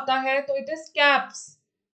 प्लूरल आता है, तो it is caps,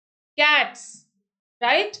 cats,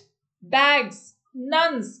 right? Bags,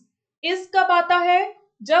 nuns. इस कब आता है?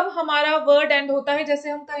 जब हमारा वर्ड एंड होता है, जैसे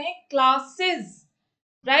हम कहें classes,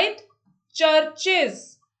 right?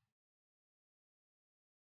 Churches,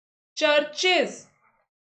 churches,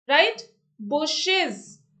 right?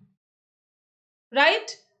 Bushes. Right?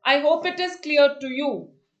 I hope it is clear to you.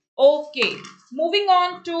 Okay. Moving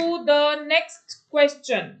on to the next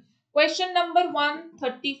question. Question number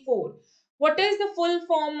 134. What is the full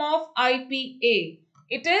form of IPA?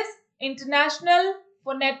 It is International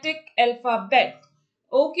Phonetic Alphabet.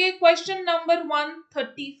 Okay. Question number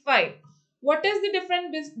 135. What is the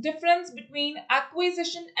difference between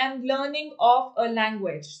acquisition and learning of a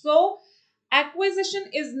language? So, acquisition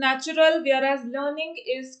is natural where as learning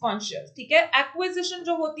is conscious. ठीक है? Acquisition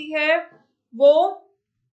जो होती है वो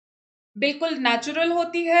बिल्कुल natural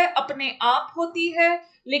होती है, अपने आप होती है,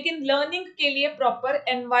 लेकिन लर्निंग के लिए प्रॉपर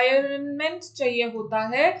एनवायरनमेंट चाहिए होता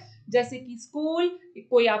है, जैसे कि स्कूल,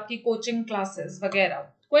 कोई आपकी कोचिंग क्लासेस वगैरह.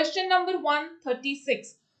 Question number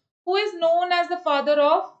 136. Who is known as the father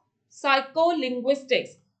of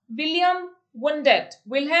psycholinguistics? William वुंडेट.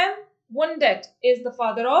 Wilhelm वुंडेट is the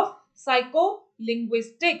father of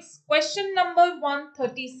psycholinguistics. Question number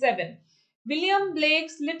 137. William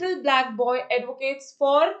Blake's Little Black Boy advocates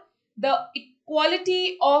for the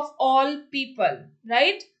equality of all people.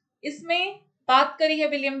 Right? इसमें बात करी है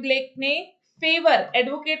William Blake ने. Favour,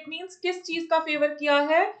 advocate means किस चीज का favour किया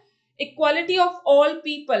है? Equality of all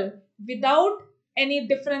people without any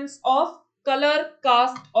difference of colour,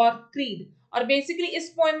 cast और क्रीड. और बेसिकली इस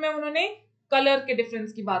पॉइंट में उन्होंने कलर के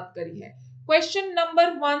डिफरेंस की बात करी है. Question number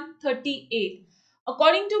 138.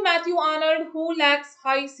 According to Matthew Arnold, who lacks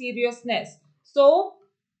high seriousness? So,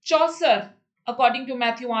 Chaucer, according to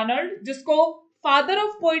Matthew Arnold, जिसको फादर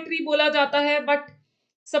ऑफ पोइट्री बोला जाता है, बट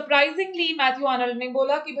सरप्राइजिंगली मैथ्यू आर्नल्ड ने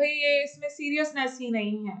बोला कि भाई ये इसमें सीरियसनेस ही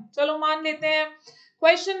नहीं है। चलो मान लेते हैं।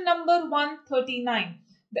 Question number 139,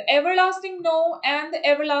 the everlasting no and the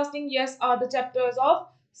everlasting yes are the chapters of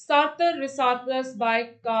Sartre रिसार्थस bye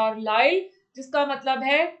Carlisle, जिसका मतलब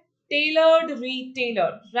है टेलर्ड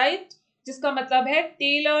रीटेलर्ड, राइट, जिसका मतलब है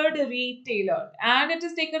tailored रीटेलर्ड, and it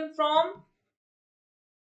is taken from,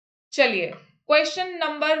 चलिए question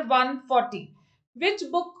number 140, which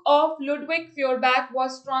book of Ludwig Feuerbach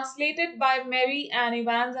was translated by Mary Ann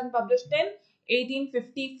Evans and published in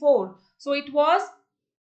 1854? So it was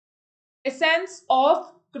Essence of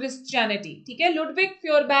Christianity, ठीक है। Ludwig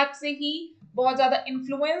फ्योरबैक से ही बहुत ज्यादा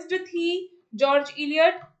influenced थी जॉर्ज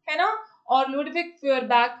इलियट, है ना, और लुडविग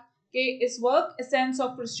फ्योरबैक के इस वर्क एसेंस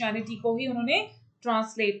ऑफ क्रिश्चियनिटी को ही उन्होंने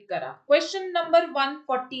ट्रांसलेट करा। Question number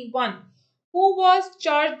 141, Who was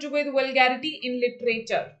charged with vulgarity in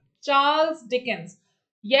literature? Charles Dickens.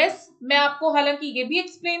 Yes, मैं आपको हालांकि ये भी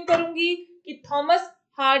एक्सप्लेन करूंगी कि थॉमस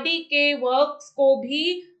हार्डी के वर्क्स को भी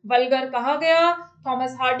वल्गर कहा गया,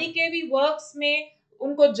 थॉमस हार्डी के भी वर्क्स में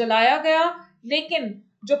उनको जलाया गया, लेकिन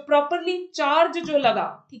जो प्रॉपरली चार्ज जो लगा,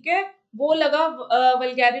 ठीक है, वो लगा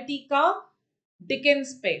वल्गैरिटी का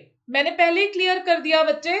डिकेंस पे। मैंने पहले क्लियर कर दिया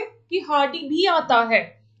बच्चे कि हार्डी भी आता है,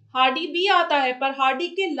 हार्डी भी आता है, पर हार्डी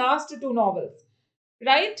के लास्ट 2 नॉवेल्स,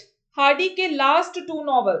 राइट, हार्डी के लास्ट 2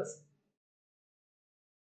 नॉवेल्स।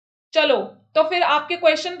 चलो तो फिर आपके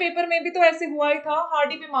क्वेश्चन पेपर में भी तो ऐसे हुआ ही था,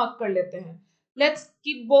 हार्डी पे मार्क कर लेते हैं। Let's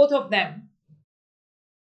keep both of them,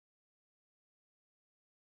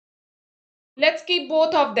 let's keep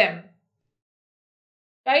both of them,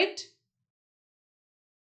 right,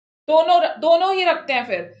 दोनों दोनों ही रखते हैं।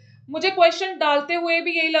 फिर मुझे क्वेश्चन डालते हुए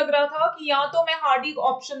भी यही लग रहा था कि या तो मैं हार्डी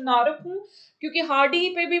ऑप्शन ना रखूं, क्योंकि हार्डी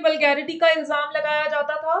पे भी वल्गैरिटी का इल्जाम लगाया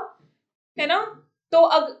जाता था, है ना, तो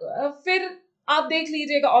फिर आप देख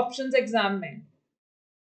लीजिएगा ऑप्शंस एग्जाम में।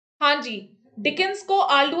 हाँ जी, डिकेंस को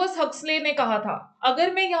आल्डुअस हक्सले ने कहा था।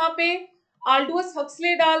 अगर मैं यहाँ पे आल्डुअस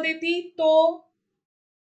हक्सले डाल देती तो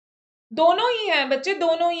दोनों ही हैं बच्चे,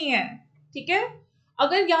 दोनों ही हैं, ठीक है।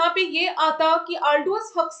 अगर यहाँ पे ये आता कि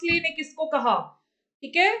आल्डुअस हक्सले ने किसको कहा,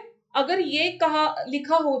 ठीक है, अगर ये कहा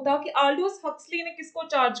लिखा होता कि आल्डुअस हक्सले ने किसको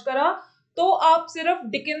चार्ज करा, तो आप सिर्फ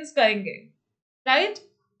डिकेंस करेंगे, राइट।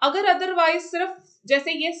 अगर अदरवाइज सिर्फ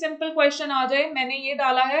जैसे ये सिंपल क्वेश्चन आ जाए, मैंने ये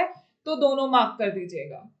डाला है, तो दोनों मार्क कर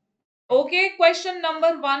दीजिएगा। Okay, question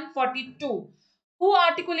number 142, who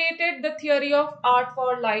articulated the theory of art for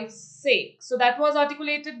life's sake? So that was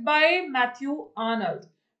articulated by Matthew Arnold,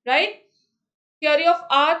 right? Theory of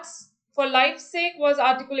arts for life's sake was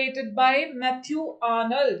articulated by Matthew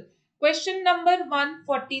Arnold. Question number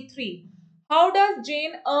 143, how does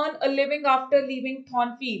Jane earn a living after leaving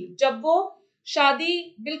Thornfield? जब वो शादी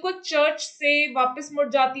बिल्कुल church से वापस मुड़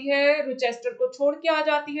जाती है, Rochester को छोड़ के आ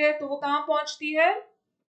जाती है, तो वो कहाँ पहुंचती है?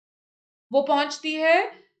 वो पहुंचती है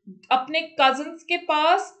अपने कजिन्स के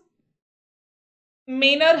पास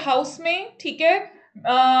मेनर हाउस में, ठीक है,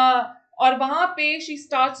 और वहां पे she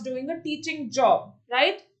starts doing a teaching job,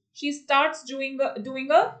 right, she starts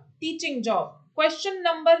doing a teaching job. Question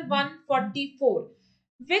number 144,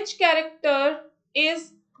 which character is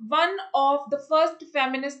one of the first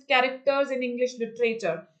feminist characters in English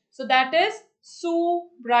literature? So that is Sue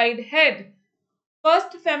Bridehead.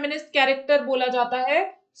 First feminist character बोला जाता है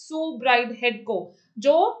सू ब्राइडहेड को,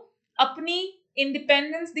 जो अपनी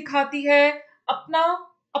independence दिखाती है,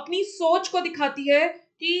 अपनी सोच को दिखाती है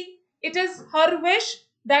कि it is her wish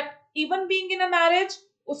that even being in a marriage,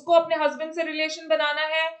 उसको अपने हस्बैंड से रिलेशन बनाना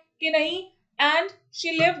है कि नहीं, and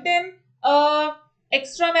she lived in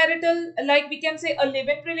extra marital, like we can say a live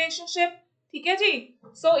in relationship, ठीक है जी।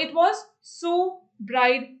 सो इट वाज सू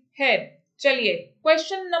ब्राइडहेड। चलिए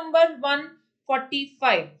question number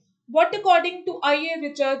 145, what according to I.A.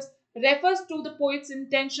 Richards refers to the poet's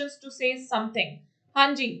intentions to say something?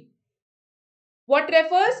 हाँ जी, what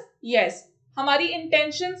refers? Yes, हमारी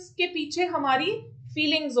intentions के पीछे हमारी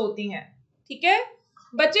feelings होती हैं, ठीक है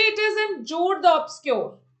बच्चे। it is in Jude the Obscure,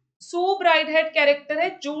 Sue Bridehead character है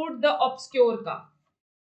Jude the Obscure का,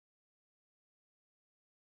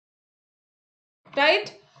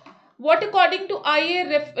 right? What according to I.A.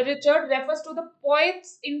 Richard refers to the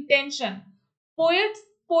poet's intention?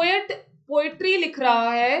 Poet poetry लिख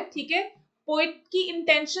रहा है, ठीक है, पोएट की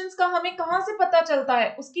इंटेंशंस का हमें कहां से पता चलता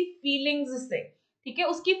है? उसकी फीलिंग्स से, ठीक है,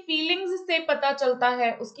 उसकी फीलिंग्स से पता चलता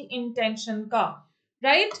है उसकी इंटेंशन का,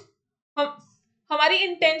 राइट। हमारी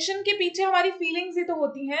इंटेंशन के पीछे हमारी फीलिंग्स ही तो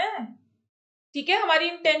होती हैं, ठीक है, हमारी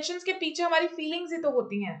इंटेंशंस के पीछे हमारी फीलिंग्स ही तो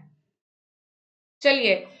होती हैं।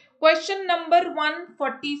 चलिए question number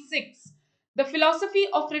 146, the philosophy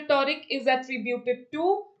of rhetoric is attributed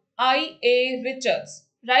to I.A. Richards,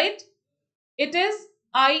 right? It is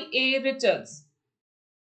I.A. Richards.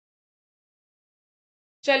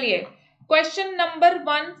 चलिए, question number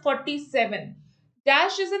 147.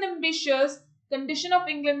 Dash is an ambitious condition of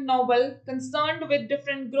England novel concerned with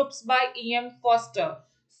different groups by E.M. Foster.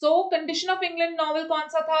 So, condition of England novel कौन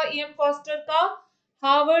सा था E.M. Foster का?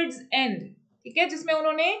 Howard's End, ठीक है, जिसमें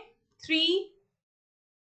उन्होंने 3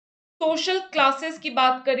 social classes की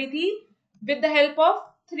बात करी थी with the help of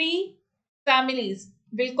 3 families,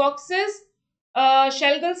 विलकॉक्सेस,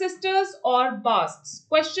 शेल्गल sisters और बास्ट्स.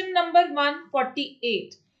 Question number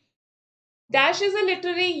 148. Dash is a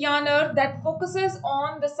literary genre that focuses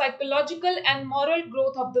on the psychological and moral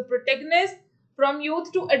growth of the protagonist from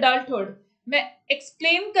youth to adulthood. मैं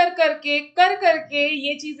एक्सप्लेन कर करके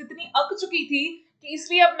ये चीज इतनी अक चुकी थी कि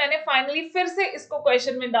इसलिए अब मैंने फाइनली फिर से इसको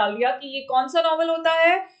क्वेश्चन में डाल दिया कि ये कौन सा नॉवल होता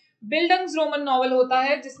है. बिल्डिंग्सरोमन नॉवल होता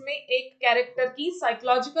है जिसमें एक कैरेक्टर की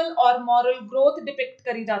साइकोलॉजिकल और मॉरल ग्रोथ डिपिक्ट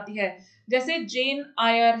करी जाती है, जैसे जेन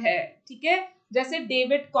आयर है, ठीक है, जैसे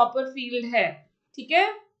डेविड कॉपरफील्ड है, ठीक है,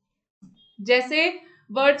 जैसे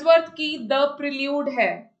वर्ड्सवर्थ की द प्रिल्यूड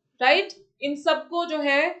है, राइट. इन सबको जो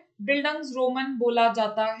है बिल्डिंग्सरोमन बोला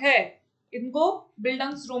जाता है, इनको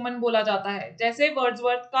बिल्डिंग्सरोमन बोला जाता है, जैसे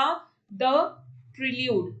वर्ड्सवर्थ का the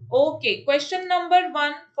prelude. Okay, question number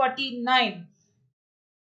 149.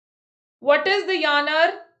 What is the genre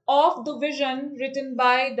of the Vision written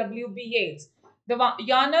by W.B. Yeats? The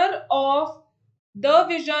genre of the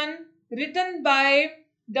Vision written by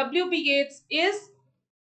W.B. Yeats is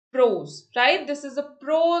prose, right? This is a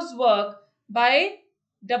prose work by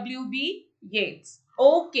W.B. Yeats.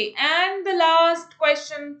 Okay, and the last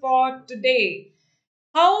question for today.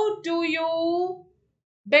 How do you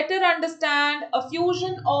better understand a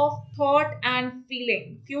fusion of thought and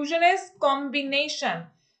feeling? Fusion is combination.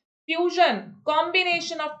 Fusion,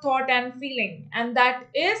 combination of thought and feeling, and that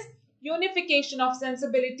is unification of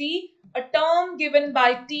sensibility, a term given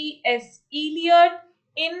by T.S. Eliot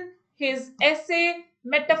in his essay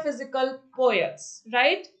Metaphysical Poets,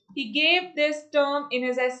 right? He gave this term in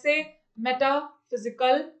his essay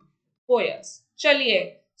Metaphysical Poets. चलिए,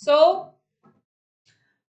 so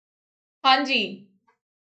हाँ जी,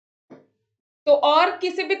 तो और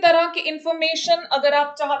किसी भी तरह की information अगर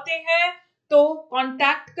आप चाहते हैं तो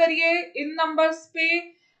कांटेक्ट करिए इन नंबर्स पे.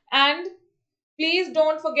 And please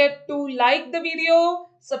don't forget to like the video,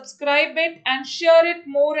 subscribe it and share it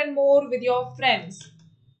more and more with your friends.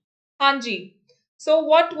 हाँ जी, so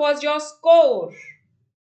what was your score?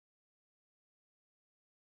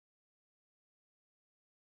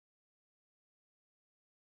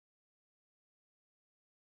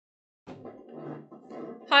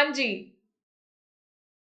 हाँ जी,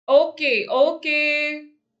 okay okay,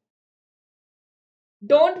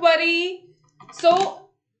 don't worry. So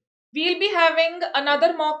we'll be having another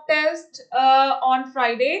mock test on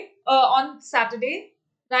Friday, on Saturday,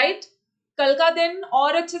 right? कल का दिन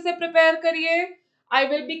और अच्छे से prepare करिए. I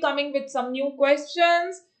will be coming with some new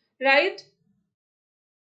questions, right?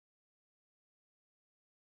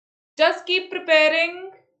 Just keep preparing.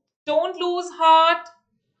 Don't lose heart.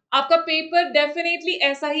 आपका paper definitely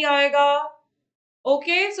ऐसा ही आएगा.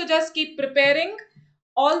 Okay, so just keep preparing.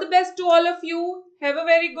 All the best to all of you. Have a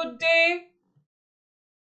very good day.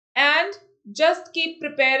 And just keep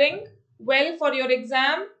preparing well for your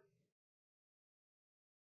exam.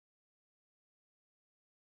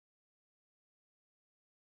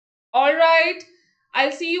 All right,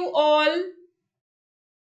 I'll see you all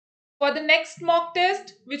for the next mock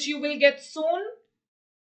test, which you will get soon,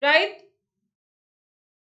 right?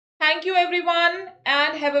 Thank you everyone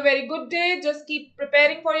and have a very good day. Just keep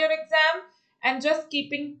preparing for your exam and just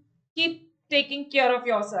keep taking care of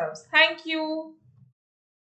yourselves. Thank you.